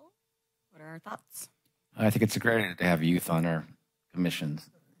to council. What are our thoughts? I think it's a great idea to have youth on our commissions.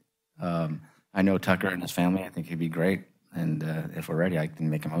 I know Tucker and his family. I think he'd be great. And if we're ready, I can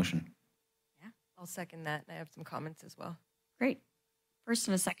make a motion. I'll second that, and I have some comments as well. Great. First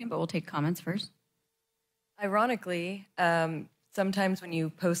and a second, but we'll take comments first. Ironically, sometimes when you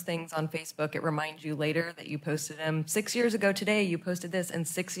post things on Facebook, it reminds you later that you posted them 6 years ago today, you posted this, and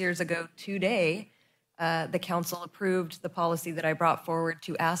 6 years ago today, the council approved the policy that I brought forward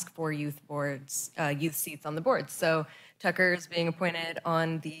to ask for youth seats on the boards. So Tucker is being appointed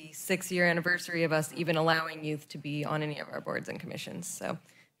on the 6-year anniversary of us even allowing youth to be on any of our boards and commissions. So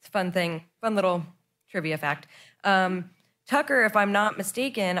it's a fun thing, fun little trivia fact. Tucker, if I'm not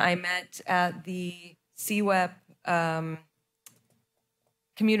mistaken, I met at the CWEP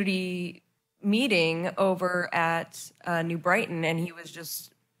community meeting over at New Brighton, and he was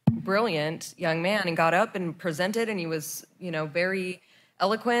just brilliant young man and got up and presented, and he was, very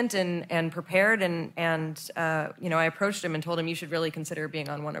eloquent and prepared, and I approached him and told him you should really consider being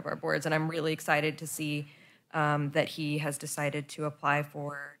on one of our boards, and I'm really excited to see that he has decided to apply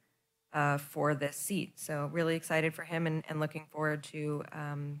for this seat. So really excited for him and looking forward to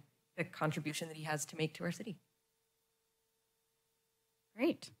the contribution that he has to make to our city.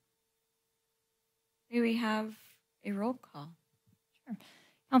 Great. Do we have a roll call? Sure.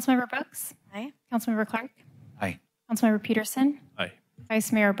 Councilmember Brooks? Aye. Councilmember Clark? Aye. Councilmember Peterson? Aye.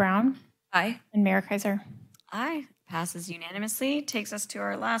 Vice Mayor Brown? Aye. And Mayor Kaiser? Aye. Passes unanimously. Takes us to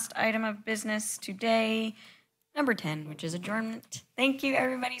our last item of business today, number 10, which is adjournment. Thank you,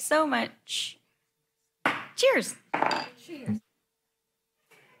 everybody, so much. Cheers. Cheers.